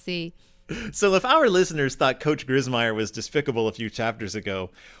just can't see. So if our listeners thought Coach Grismeyer was despicable a few chapters ago,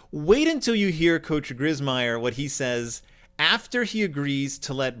 wait until you hear Coach Grismeyer, what he says after he agrees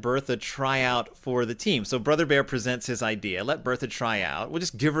to let Bertha try out for the team. So Brother Bear presents his idea. Let Bertha try out. We'll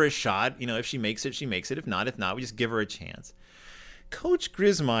just give her a shot. You know, if she makes it, she makes it. If not, we just give her a chance. Coach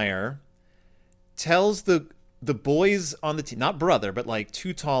Grismeyer tells the boys on the team, not Brother, but like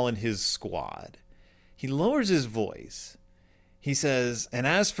Too Tall in his squad. He lowers his voice He says, and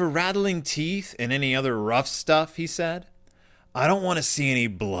as for rattling teeth and any other rough stuff, he said, I don't want to see any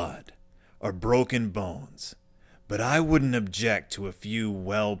blood or broken bones, but I wouldn't object to a few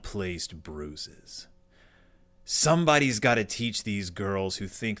well-placed bruises. Somebody's got to teach these girls who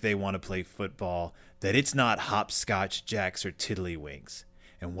think they want to play football that it's not hopscotch jacks or tiddlywinks.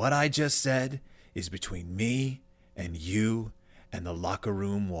 And what I just said is between me and you and the locker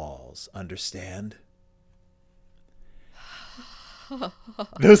room walls, understand?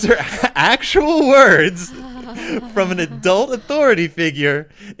 Those are actual words from an adult authority figure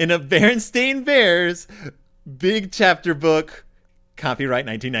in a Berenstain Bears big chapter book, copyright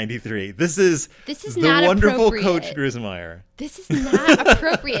 1993. This is the not wonderful Coach Grismeyer. This is not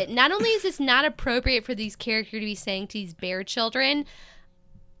appropriate. Not only is this not appropriate for these characters to be saying to these bear children,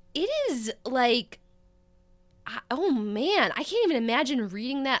 it is like, oh man, I can't even imagine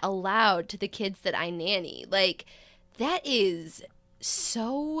reading that aloud to the kids that I nanny. Like, that is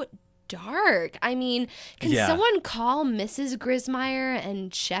so dark. I mean, can someone call Mrs. Grismeyer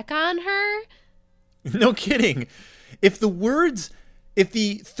and check on her? No kidding. If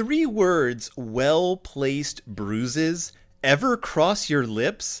the 3 words well-placed bruises ever cross your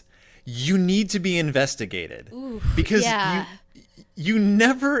lips, you need to be investigated. Ooh, because you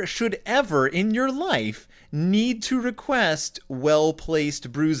never should ever in your life need to request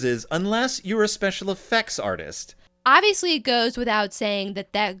well-placed bruises unless you're a special effects artist. Obviously, it goes without saying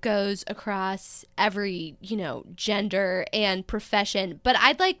that goes across every, gender and profession. But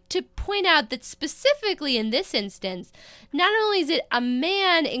I'd like to point out that specifically in this instance, not only is it a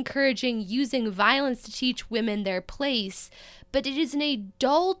man encouraging using violence to teach women their place, but it is an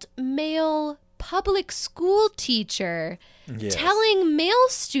adult male public school teacher telling male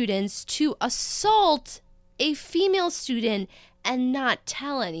students to assault a female student and not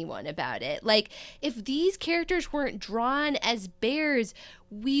tell anyone about it. Like, if these characters weren't drawn as bears,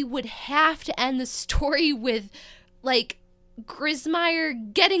 we would have to end the story with, like,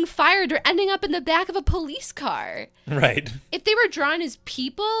 Grismeyer getting fired or ending up in the back of a police car. Right. If they were drawn as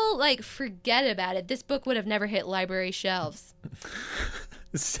people, like, forget about it. This book would have never hit library shelves.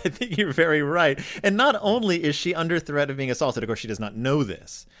 I think you're very right. And not only is she under threat of being assaulted, of course, she does not know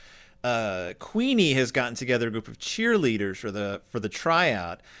this. Queenie has gotten together a group of cheerleaders for the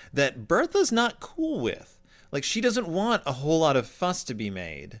tryout that Bertha's not cool with. Like, she doesn't want a whole lot of fuss to be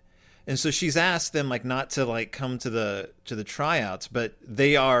made. And so she's asked them not to come to the tryouts, but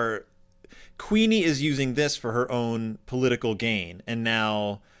Queenie is using this for her own political gain. And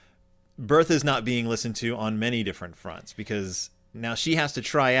now Bertha's not being listened to on many different fronts because now she has to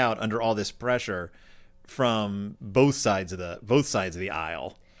try out under all this pressure from both sides of the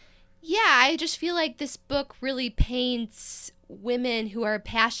aisle. Yeah, I just feel like this book really paints women who are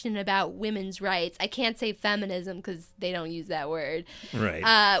passionate about women's rights. I can't say feminism because they don't use that word.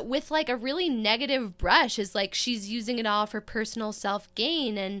 Right. With a really negative brush, is she's using it all for personal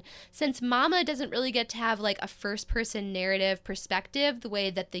self-gain. And since Mama doesn't really get to have a first-person narrative perspective the way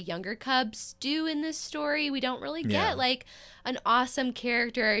that the younger cubs do in this story, we don't really get an awesome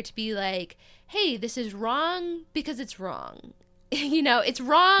character to be like, hey, this is wrong because it's wrong. It's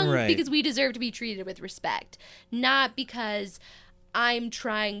wrong because we deserve to be treated with respect, not because I'm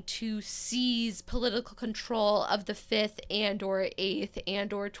trying to seize political control of the 5th and or 8th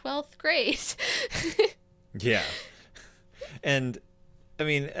and or 12th grade. Yeah. And I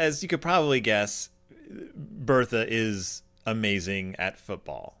mean, as you could probably guess, Bertha is amazing at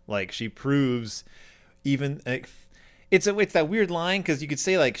football. She proves even it's that weird line because you could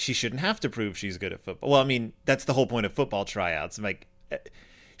say she shouldn't have to prove she's good at football. Well, I mean, that's the whole point of football tryouts.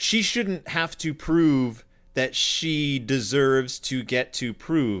 She shouldn't have to prove that she deserves to get to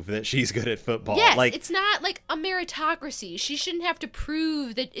prove that she's good at football. Yes, it's not a meritocracy. She shouldn't have to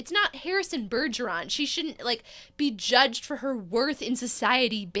prove that. It's not Harrison Bergeron. She shouldn't be judged for her worth in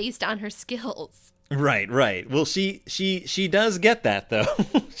society based on her skills. Right. Well, she does get that though.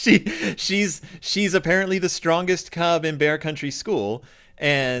 she's apparently the strongest cub in Bear Country School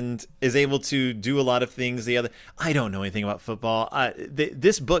and is able to do a lot of things. I don't know anything about football.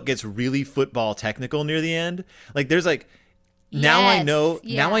 This book gets really football technical near the end. There's now I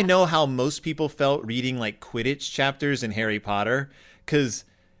know how most people felt reading Quidditch chapters in Harry Potter because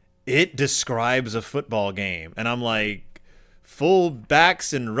it describes a football game, and I'm like, full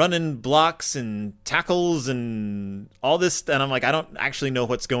backs and running blocks and tackles and all this, and I'm like, I don't actually know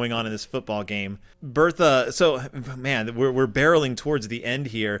what's going on in this football game. Bertha, so man, we're barreling towards the end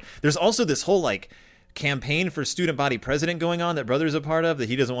here. There's also this whole campaign for student body president going on that Brother's a part of that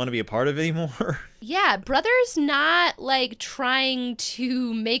he doesn't want to be a part of anymore. Yeah, Brother's not like trying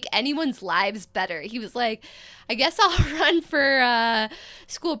to make anyone's lives better. He was like, I guess I'll run for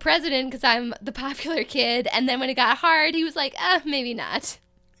school president because I'm the popular kid. And then when it got hard, he was like, maybe not.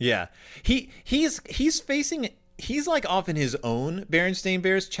 Yeah, he's like off in his own Berenstain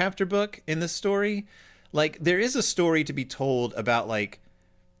Bears chapter book in this story. Like, there is a story to be told about like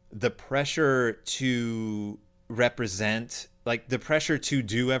the pressure to represent, like the pressure to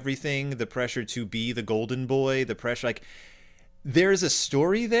do everything, the pressure to be the golden boy, the pressure, like there's a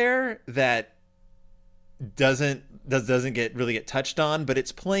story there that doesn't get touched on, but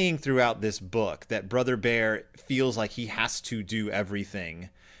it's playing throughout this book that Brother Bear feels like he has to do everything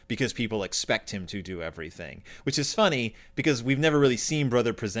because people expect him to do everything, which is funny because we've never really seen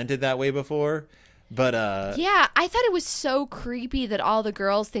Brother presented that way before. But yeah, I thought it was so creepy that all the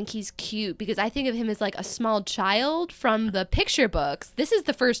girls think he's cute because I think of him as like a small child from the picture books. This is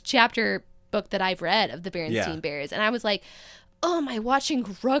the first chapter book that I've read of the Berenstain Bears, and I was like, oh, am I watching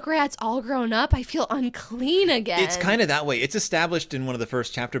Rugrats all grown up? I feel unclean again. It's kind of that way. It's established in one of the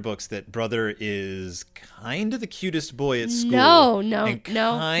first chapter books that Brother is kind of the cutest boy at school. No.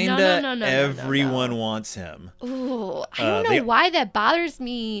 Everyone wants him. Ooh, I don't know why that bothers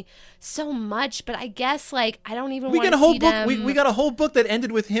me so much, but I guess like I don't even want to see them. We got a whole book that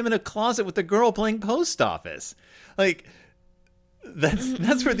ended with him in a closet with a girl playing post office. Like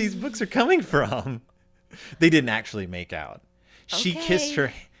that's where these books are coming from. They didn't actually make out. She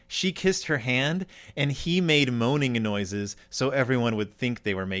kissed her hand, and he made moaning noises so everyone would think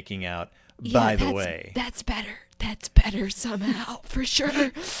they were making out. By the way, that's better. That's better somehow, for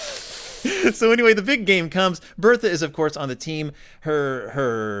sure. So anyway, the big game comes. Bertha is, of course, on the team.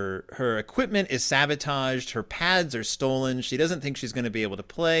 Her equipment is sabotaged. Her pads are stolen. She doesn't think she's going to be able to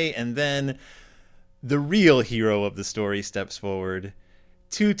play. And then the real hero of the story steps forward.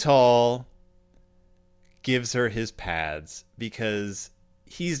 Too Tall gives her his pads because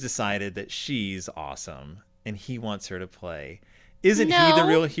he's decided that she's awesome and he wants her to play. Isn't he the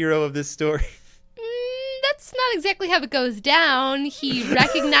real hero of this story? That's not exactly how it goes down. He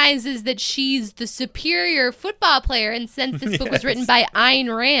recognizes that she's the superior football player, and since this book was written by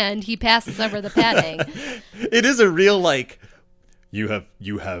Ayn Rand, he passes over the padding. It is a real like, you have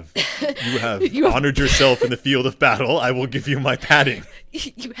honored yourself in the field of battle. I will give you my padding.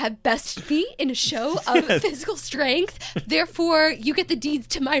 You have best feet in a show of physical strength. Therefore, you get the deeds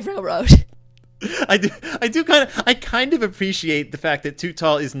to my railroad. I kind of appreciate the fact that Too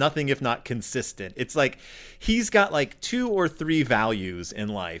Tall is nothing if not consistent. It's like he's got like 2 or 3 values in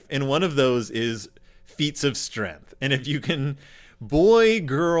life, and one of those is feats of strength. And if you can, boy,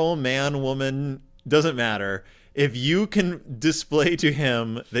 girl, man, woman, doesn't matter. If you can display to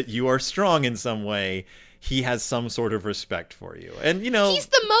him that you are strong in some way, he has some sort of respect for you. And, you know, he's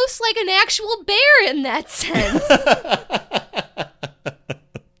the most like an actual bear in that sense.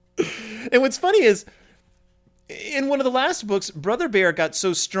 And what's funny is, in one of the last books, Brother Bear got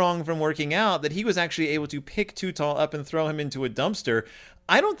so strong from working out that he was actually able to pick Too Tall up and throw him into a dumpster.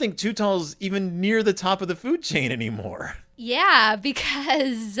 I don't think Too Tall's even near the top of the food chain anymore. Yeah,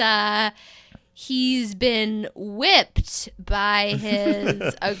 because he's been whipped by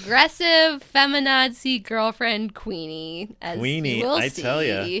his aggressive feminazi girlfriend, Queenie. Queenie, I tell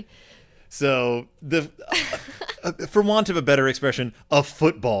you. So, for want of a better expression, a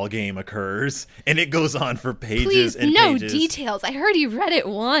football game occurs, and it goes on for pages and pages. No details. I heard you read it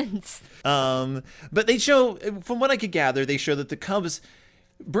once. But they show, from what I could gather, they show that the Cubs,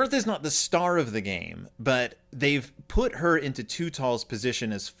 Bertha's not the star of the game, but they've put her into Too Tall's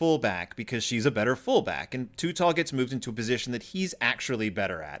position as fullback because she's a better fullback, and Too Tall gets moved into a position that he's actually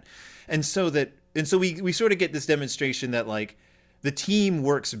better at. And so we sort of get this demonstration that, like, the team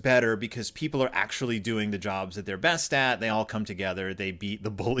works better because people are actually doing the jobs that they're best at. They all come together. They beat the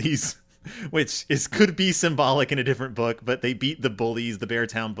bullies, which could be symbolic in a different book, but they beat the bullies, the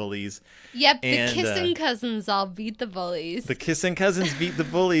Beartown bullies. Yep, the kissing cousins all beat the bullies. The kissing cousins beat the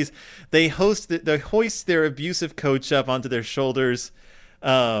bullies. They hoist their abusive coach up onto their shoulders.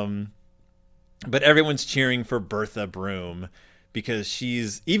 But everyone's cheering for Bertha Broom because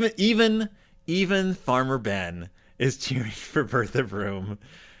she's even Farmer Ben is cheering for Bertha Broom.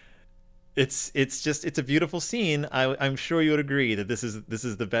 It's a beautiful scene. I'm sure you would agree that this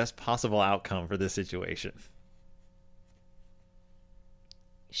is the best possible outcome for this situation.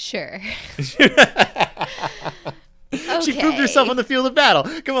 Sure. She proved herself on the field of battle.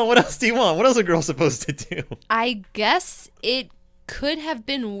 Come on, what else do you want? What else are girls supposed to do? I guess it could have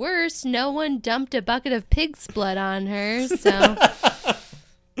been worse. No one dumped a bucket of pig's blood on her, so...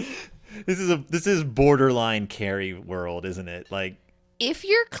 This is borderline Carrie world, isn't it? Like, if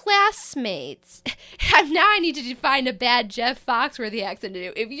your classmates, now I need to define a bad Jeff Foxworthy accent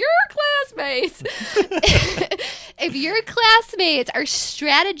to do. If your classmates, if your classmates are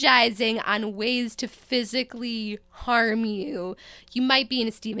strategizing on ways to physically harm you, you might be in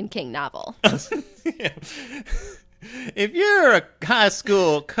a Stephen King novel. Yeah. If you're a high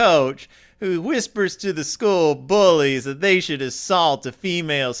school coach who whispers to the school bullies that they should assault a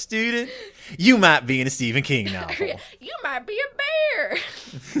female student, you might be in a Stephen King novel. You might be a bear.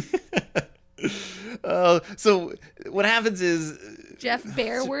 So what happens is Jeff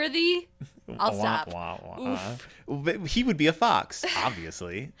Bearworthy. I'll stop. But he would be a fox,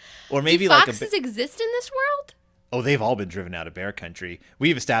 obviously, or maybe Do like foxes exist in this world? Oh, they've all been driven out of bear country.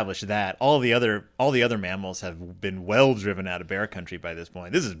 We've established that. All the other mammals have been well driven out of bear country by this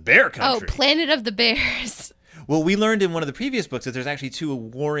point. This is bear country. Oh, Planet of the Bears. Well, we learned in one of the previous books that there's actually two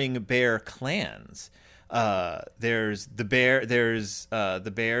warring bear clans. There's the bears,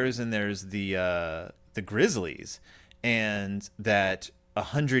 and there's the grizzlies, and that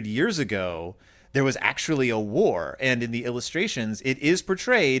 100 years ago there was actually a war, and in the illustrations it is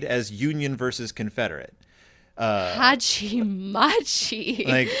portrayed as Union versus Confederate. Hachi Machi.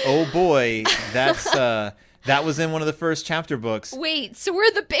 Like, oh boy, that was in one of the first chapter books. Wait, so we're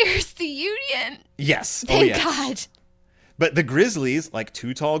the Bears, the Union? Yes. Thank yes. God. But the Grizzlies, like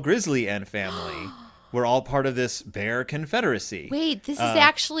Too Tall Grizzly and family, were all part of this bear confederacy. Wait, this is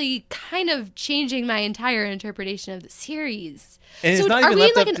actually kind of changing my entire interpretation of the series. And so it's not are even we in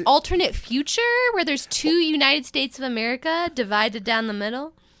left like up an to- alternate future where there's two United States of America divided down the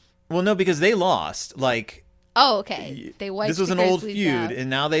middle? Well, no, because they lost. Like, Oh, okay. They wiped this was the an old Grizzlies feud, out. and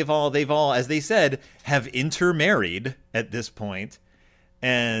now they've all, as they said, have intermarried at this point.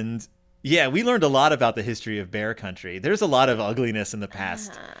 And yeah, we learned a lot about the history of bear country. There's a lot of ugliness in the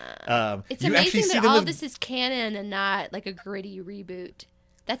past. It's you actually amazing see that them all as- of this is canon and not like a gritty reboot.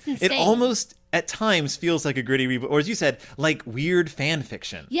 That's insane. It almost at times feels like a gritty reboot, or as you said, like weird fan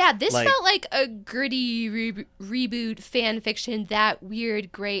fiction. Yeah, this felt like a gritty reboot fan fiction, that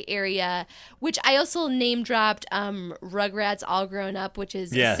weird gray area, which I also name dropped Rugrats All Grown Up, which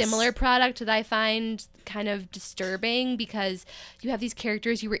is Yes. a similar product that I find kind of disturbing because you have these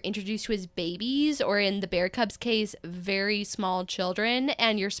characters you were introduced to as babies, or in the Bear Cubs case, very small children,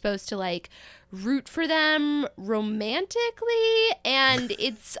 and you're supposed to like root for them romantically, and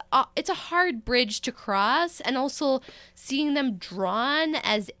it's a hard bridge to cross, and also seeing them drawn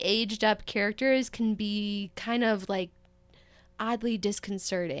as aged up characters can be kind of like oddly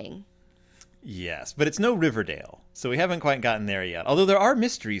disconcerting. Yes, but it's no Riverdale, so we haven't quite gotten there yet. Although there are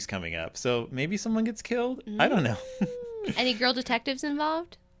mysteries coming up, so maybe someone gets killed. I don't know. Any girl detectives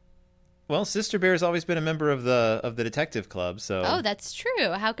involved? Well, Sister Bear's always been a member of the detective club, so. Oh, that's true.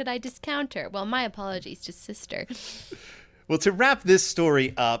 How could I discount her? Well, my apologies to Sister. Well, to wrap this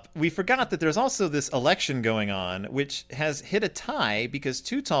story up, we forgot that there's also this election going on, which has hit a tie because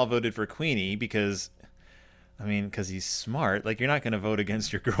Too Tall voted for Queenie because he's smart. Like, you're not going to vote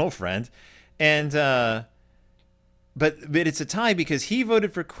against your girlfriend. And, but it's a tie because he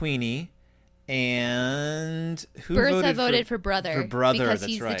voted for Queenie, and who Bertha voted for Brother. For Brother, because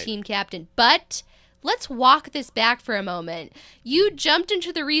that's he's right. the team captain. But let's walk this back for a moment. You jumped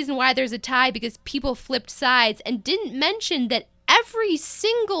into the reason why there's a tie because people flipped sides and didn't mention that every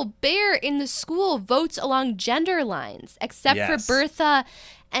single bear in the school votes along gender lines, except Yes. for Bertha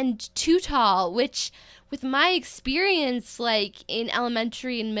and Too Tall, which, with my experience, like in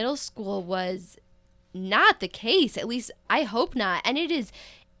elementary and middle school, was not the case. At least I hope not. And it is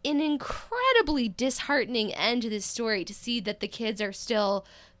an incredibly disheartening end to this story to see that the kids are still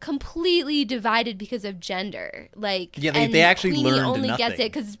completely divided because of gender. Like, Yeah, and they actually Queenie learned only nothing. gets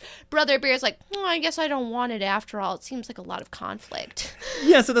it because Brother Bear's like, oh, I guess I don't want it after all. It seems like a lot of conflict.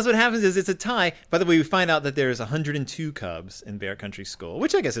 Yeah, so that's what happens is it's a tie. By the way, we find out that there's 102 cubs in Bear Country School,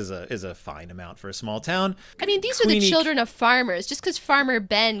 which I guess is a fine amount for a small town. I mean, these are the Queenie- children of farmers. Just because Farmer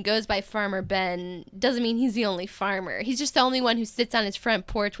Ben goes by Farmer Ben doesn't mean he's the only farmer. He's just the only one who sits on his front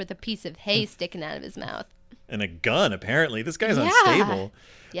porch with a piece of hay sticking out of his mouth. And a gun, apparently. This guy's Yeah. unstable.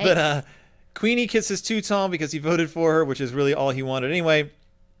 Yikes. But Queenie kisses Too Tall because he voted for her, which is really all he wanted anyway.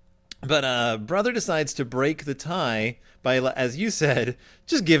 But Brother decides to break the tie by, as you said,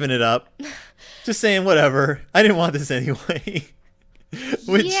 just giving it up. Just saying, whatever. I didn't want this anyway.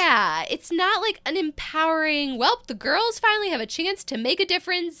 Which, Yeah, it's not like an empowering, well, the girls finally have a chance to make a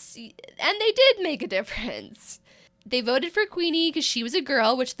difference, and they did make a difference. They voted for Queenie because she was a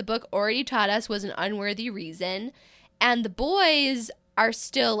girl, which the book already taught us was an unworthy reason. And the boys are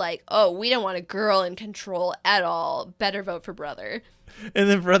still like, oh, we don't want a girl in control at all. Better vote for Brother. And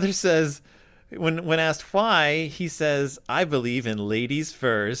then brother says, when asked why, he says, I believe in ladies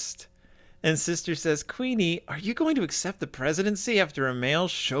first. And sister says, Queenie, are you going to accept the presidency after a male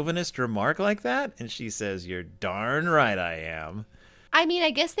chauvinist remark like that? And she says, you're darn right I am. I mean, I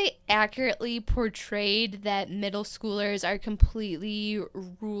guess they accurately portrayed that middle schoolers are completely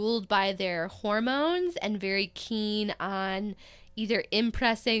ruled by their hormones and very keen on either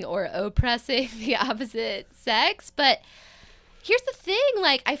impressing or oppressing the opposite sex. But here's the thing,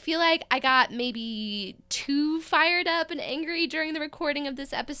 like, I feel like I got maybe too fired up and angry during the recording of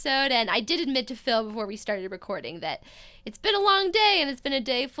this episode, and I did admit to Phil before we started recording that it's been a long day, and it's been a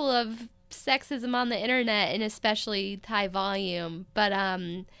day full of sexism on the internet, and especially high volume. But,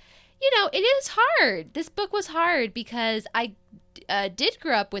 it is hard. This book was hard because I did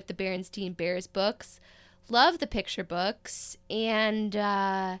grow up with the Berenstain Bears books, love the picture books, and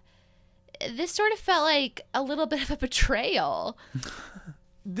this sort of felt like a little bit of a betrayal.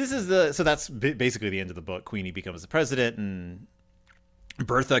 So that's basically the end of the book. Queenie becomes the president, and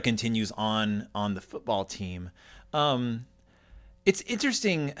Bertha continues on the football team. It's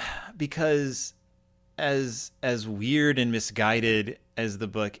interesting because as weird and misguided as the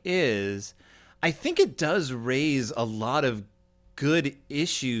book is, I think it does raise a lot of good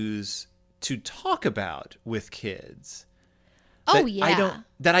issues to talk about with kids. Oh, yeah.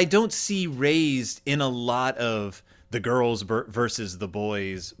 I don't see raised in a lot of the girls versus the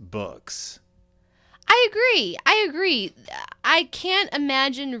boys books. I agree. I can't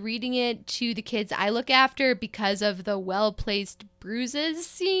imagine reading it to the kids I look after because of the well-placed bruises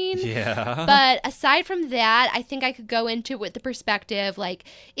scene. Yeah. But aside from that, I think I could go into it with the perspective, like,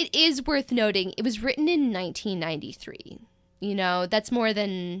 it is worth noting, it was written in 1993. That's more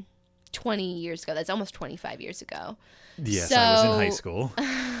than 20 years ago. That's almost 25 years ago. Yes, so, I was in high school.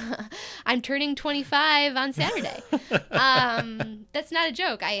 I'm turning 25 on Saturday. That's not a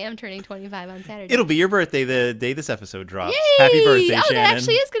joke. I am turning 25 on Saturday. It'll be your birthday the day this episode drops. Yay! Happy birthday, Shannon. That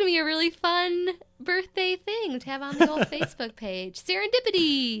actually is going to be a really fun birthday thing to have on the old Facebook page.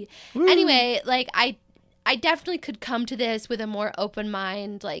 Serendipity. Woo. Anyway, like, I definitely could come to this with a more open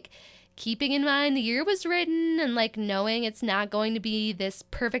mind, like, keeping in mind the year was written and, like, knowing it's not going to be this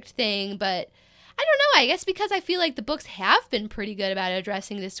perfect thing, but I don't know, I guess because I feel like the books have been pretty good about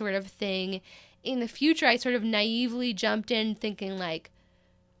addressing this sort of thing in the future, I sort of naively jumped in thinking, like,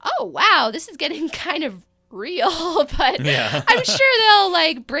 oh, wow, this is getting kind of real, but yeah. I'm sure they'll,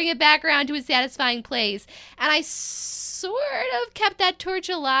 like, bring it back around to a satisfying place. And I sort of kept that torch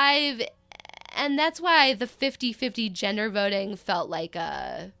alive, and that's why the 50-50 gender voting felt like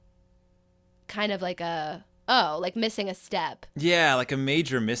a kind of like a missing a step. Yeah, like a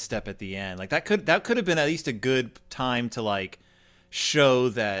major misstep at the end. Like that could have been at least a good time to, like, show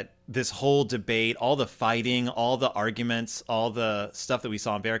that this whole debate, all the fighting, all the arguments, all the stuff that we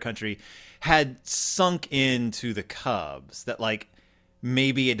saw in Bear Country had sunk into the Cubs. That, like,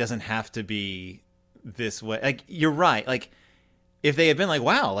 maybe it doesn't have to be this way. Like, you're right. Like, if they had been like,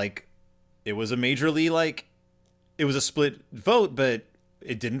 wow, like, it was a majorly, like, it was a split vote, but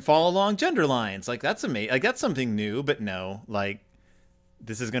it didn't fall along gender lines. Like, that's amazing. Like, that's something new, but no, like,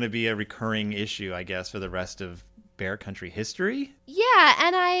 this is going to be a recurring issue, I guess, for the rest of Bear Country history. Yeah,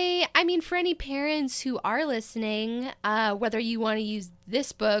 and I mean, for any parents who are listening, whether you want to use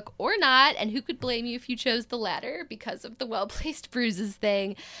this book or not, and who could blame you if you chose the latter because of the well-placed bruises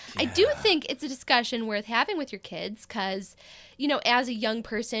thing, yeah. I do think it's a discussion worth having with your kids because, as a young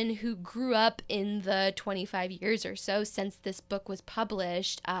person who grew up in the 25 years or so since this book was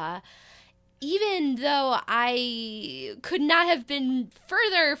published, even though I could not have been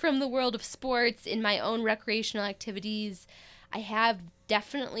further from the world of sports in my own recreational activities, I have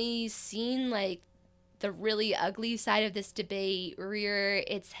definitely seen, like, the really ugly side of this debate rear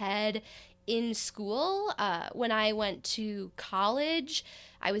its head in school. When I went to college,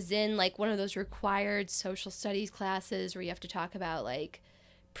 I was in, like, one of those required social studies classes where you have to talk about, like,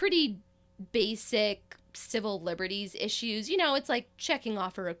 pretty basic civil liberties issues. It's like checking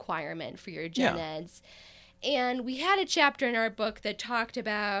off a requirement for your gen eds. And we had a chapter in our book that talked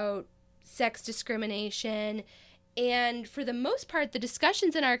about sex discrimination. And for the most part, the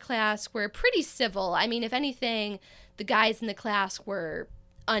discussions in our class were pretty civil. I mean, if anything, the guys in the class were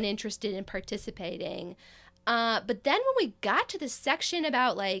uninterested in participating. But then when we got to the section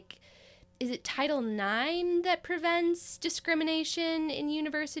about, like, is it Title IX that prevents discrimination in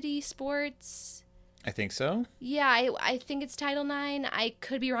university sports? I think so. Yeah, I think it's Title IX. I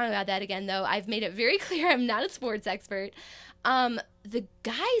could be wrong about that again, though. I've made it very clear I'm not a sports expert. The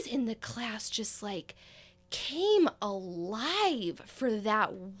guys in the class just, like, came alive for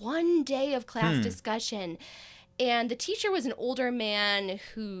that one day of class discussion. And the teacher was an older man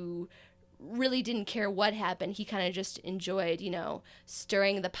who really didn't care what happened. He kind of just enjoyed,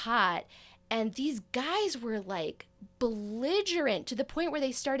 stirring the pot. And these guys were like belligerent to the point where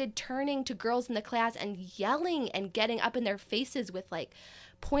they started turning to girls in the class and yelling and getting up in their faces with like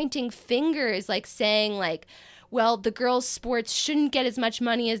pointing fingers, like saying like, well, the girls' sports shouldn't get as much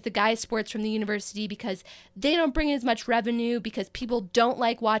money as the guys' sports from the university because they don't bring as much revenue, because people don't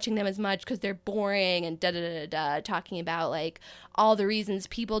like watching them as much because they're boring, and da-da-da-da-da, talking about like all the reasons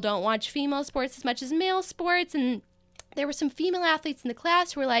people don't watch female sports as much as male sports. And there were some female athletes in the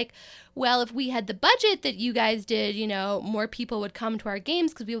class who were like, well, if we had the budget that you guys did, more people would come to our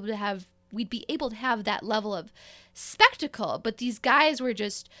games because we'd be able to have that level of spectacle. But these guys were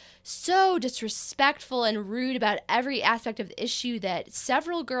just so disrespectful and rude about every aspect of the issue that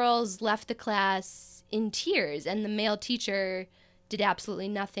several girls left the class in tears, and the male teacher did absolutely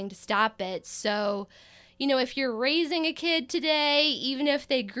nothing to stop it. So, if you're raising a kid today, even if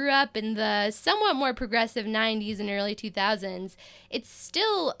they grew up in the somewhat more progressive 90s and early 2000s, it's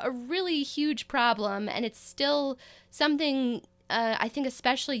still a really huge problem, and it's still something I think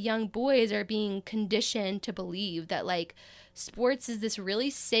especially young boys are being conditioned to believe, that like sports is this really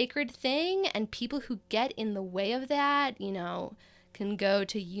sacred thing, and people who get in the way of that, can go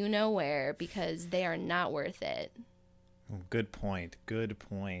to where because they are not worth it. Good point.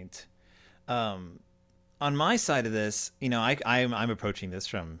 On my side of this, I'm approaching this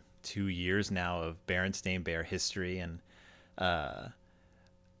from 2 years now of Berenstain Bear history, and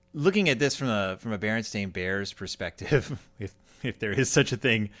looking at this from a Berenstain Bears perspective, if there is such a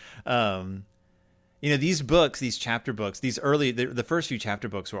thing, these books, these chapter books, the first few chapter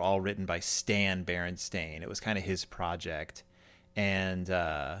books were all written by Stan Berenstain. It was kind of his project, and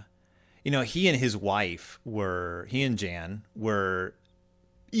he and his wife he and Jan were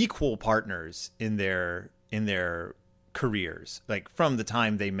equal partners in their careers. Like from the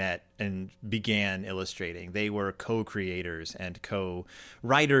time they met and began illustrating, they were co-creators and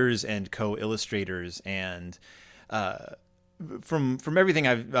co-writers and co-illustrators, and from everything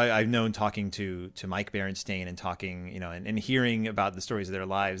I've known, talking to Mike Berenstain and talking, and hearing about the stories of their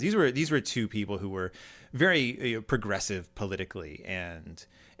lives, these were two people who were very progressive politically, and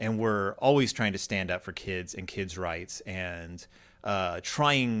were always trying to stand up for kids and kids' rights, and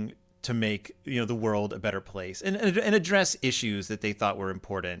trying to make the world a better place, and address issues that they thought were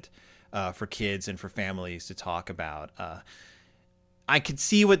important for kids and for families to talk about. I could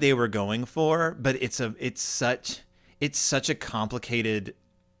see what they were going for, but it's such a complicated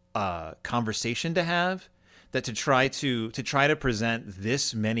conversation to have, that to try to present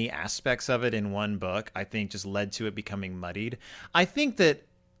this many aspects of it in one book, I think just led to it becoming muddied. I think that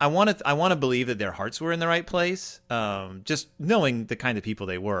I want to believe that their hearts were in the right place, just knowing the kind of people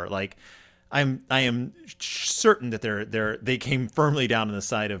they were. Like, I am certain that they came firmly down on the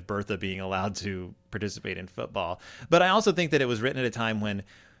side of Bertha being allowed to participate in football. But I also think that it was written at a time when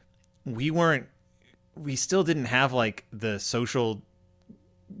we still didn't have like the social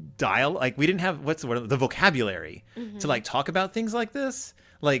dialogue, like we didn't have the vocabulary to like talk about things like this,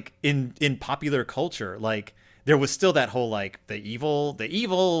 like in popular culture. Like there was still that whole like the evil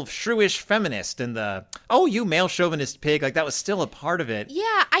shrewish feminist and the you male chauvinist pig, like that was still a part of it.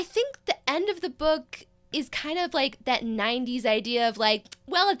 Yeah, I think the end of the book is kind of like that 90s idea of like,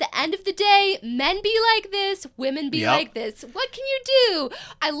 well, at the end of the day, men be like this, women be like this. What can you do?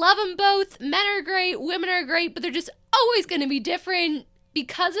 I love them both. Men are great, women are great, but they're just always going to be different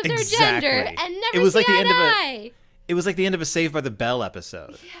because of their gender, and never it was like see the eye end to of eye. It was like the end of a Saved by the Bell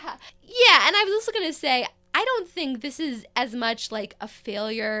episode. Yeah, and I was also going to say, I don't think this is as much like a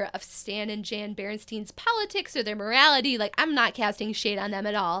failure of Stan and Jan Berenstein's politics or their morality. Like, I'm not casting shade on them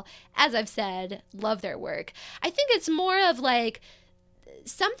at all. As I've said, love their work. I think it's more of like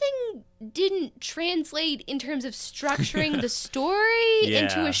something didn't translate in terms of structuring the story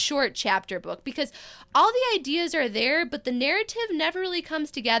into a short chapter book, because all the ideas are there, but the narrative never really comes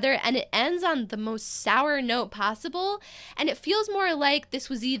together, and it ends on the most sour note possible. And it feels more like this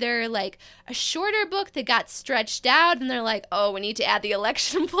was either like a shorter book that got stretched out and they're like, oh, we need to add the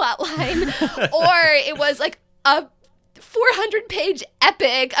election plot line, or it was like a 400-page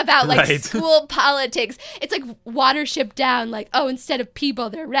epic about like school politics. It's like Watership Down, like, oh, instead of people,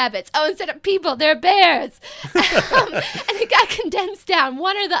 they're rabbits. Oh, instead of people, they're bears. And it got condensed down,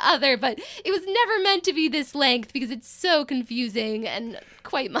 one or the other, but it was never meant to be this length because it's so confusing and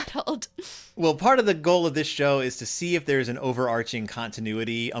quite muddled. Well, part of the goal of this show is to see if there's an overarching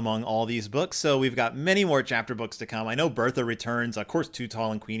continuity among all these books. So we've got many more chapter books to come. I know Bertha returns. Of course, Too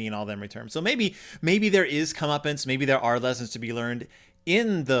Tall and Queenie and all them return. So maybe there is comeuppance. Maybe there are lessons to be learned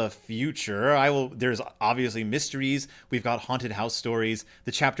in the future, there's obviously mysteries. We've got haunted house stories.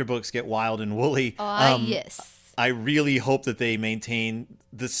 The chapter books get wild and woolly. Yes. I really hope that they maintain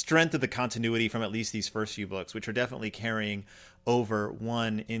the strength of the continuity from at least these first few books, which are definitely carrying over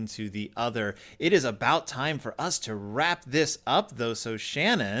one into the other. It is about time for us to wrap this up, though. So,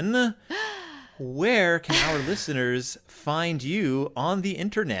 Shannon, where can our listeners find you on the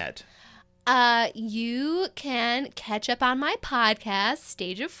internet? You can catch up on my podcast,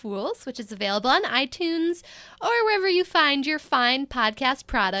 Stage of Fools, which is available on iTunes or wherever you find your fine podcast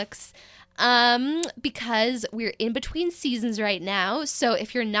products. Because we're in between seasons right now. So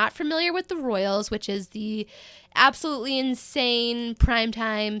if you're not familiar with The Royals, which is the absolutely insane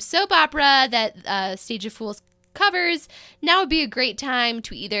primetime soap opera that Stage of Fools covers, now would be a great time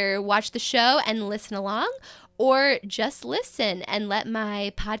to either watch the show and listen along, or just listen and let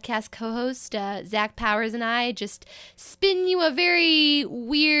my podcast co-host, Zach Powers, and I just spin you a very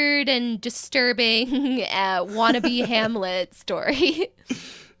weird and disturbing wannabe Hamlet story.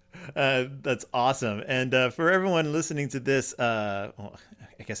 That's awesome. And for everyone listening to this, well,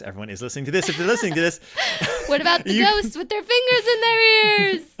 I guess everyone is listening to this if they're listening to this. What about the ghosts with their fingers in their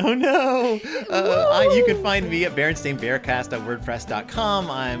ears? Oh, no. You can find me at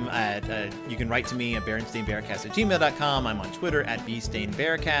berenstainbearcast.wordpress.com. You can write to me at berenstainbearcast@gmail.com. I'm on Twitter at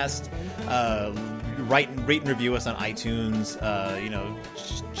bstainbearcast. Rate and review us on iTunes.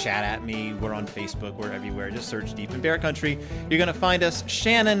 Chat at me. We're on Facebook. We're everywhere. Just search Deep in Bear Country. You're going to find us.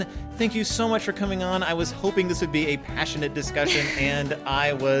 Shannon, thank you so much for coming on. I was hoping this would be a passionate discussion, and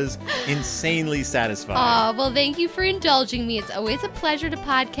I was insanely satisfied. Aw, well, thank you for indulging me. It's always a pleasure to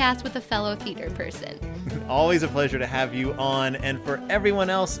podcast with a fellow theater person. Always a pleasure to have you on. And for everyone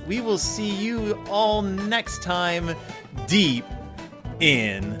else, we will see you all next time, deep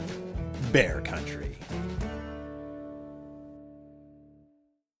in Bear Country.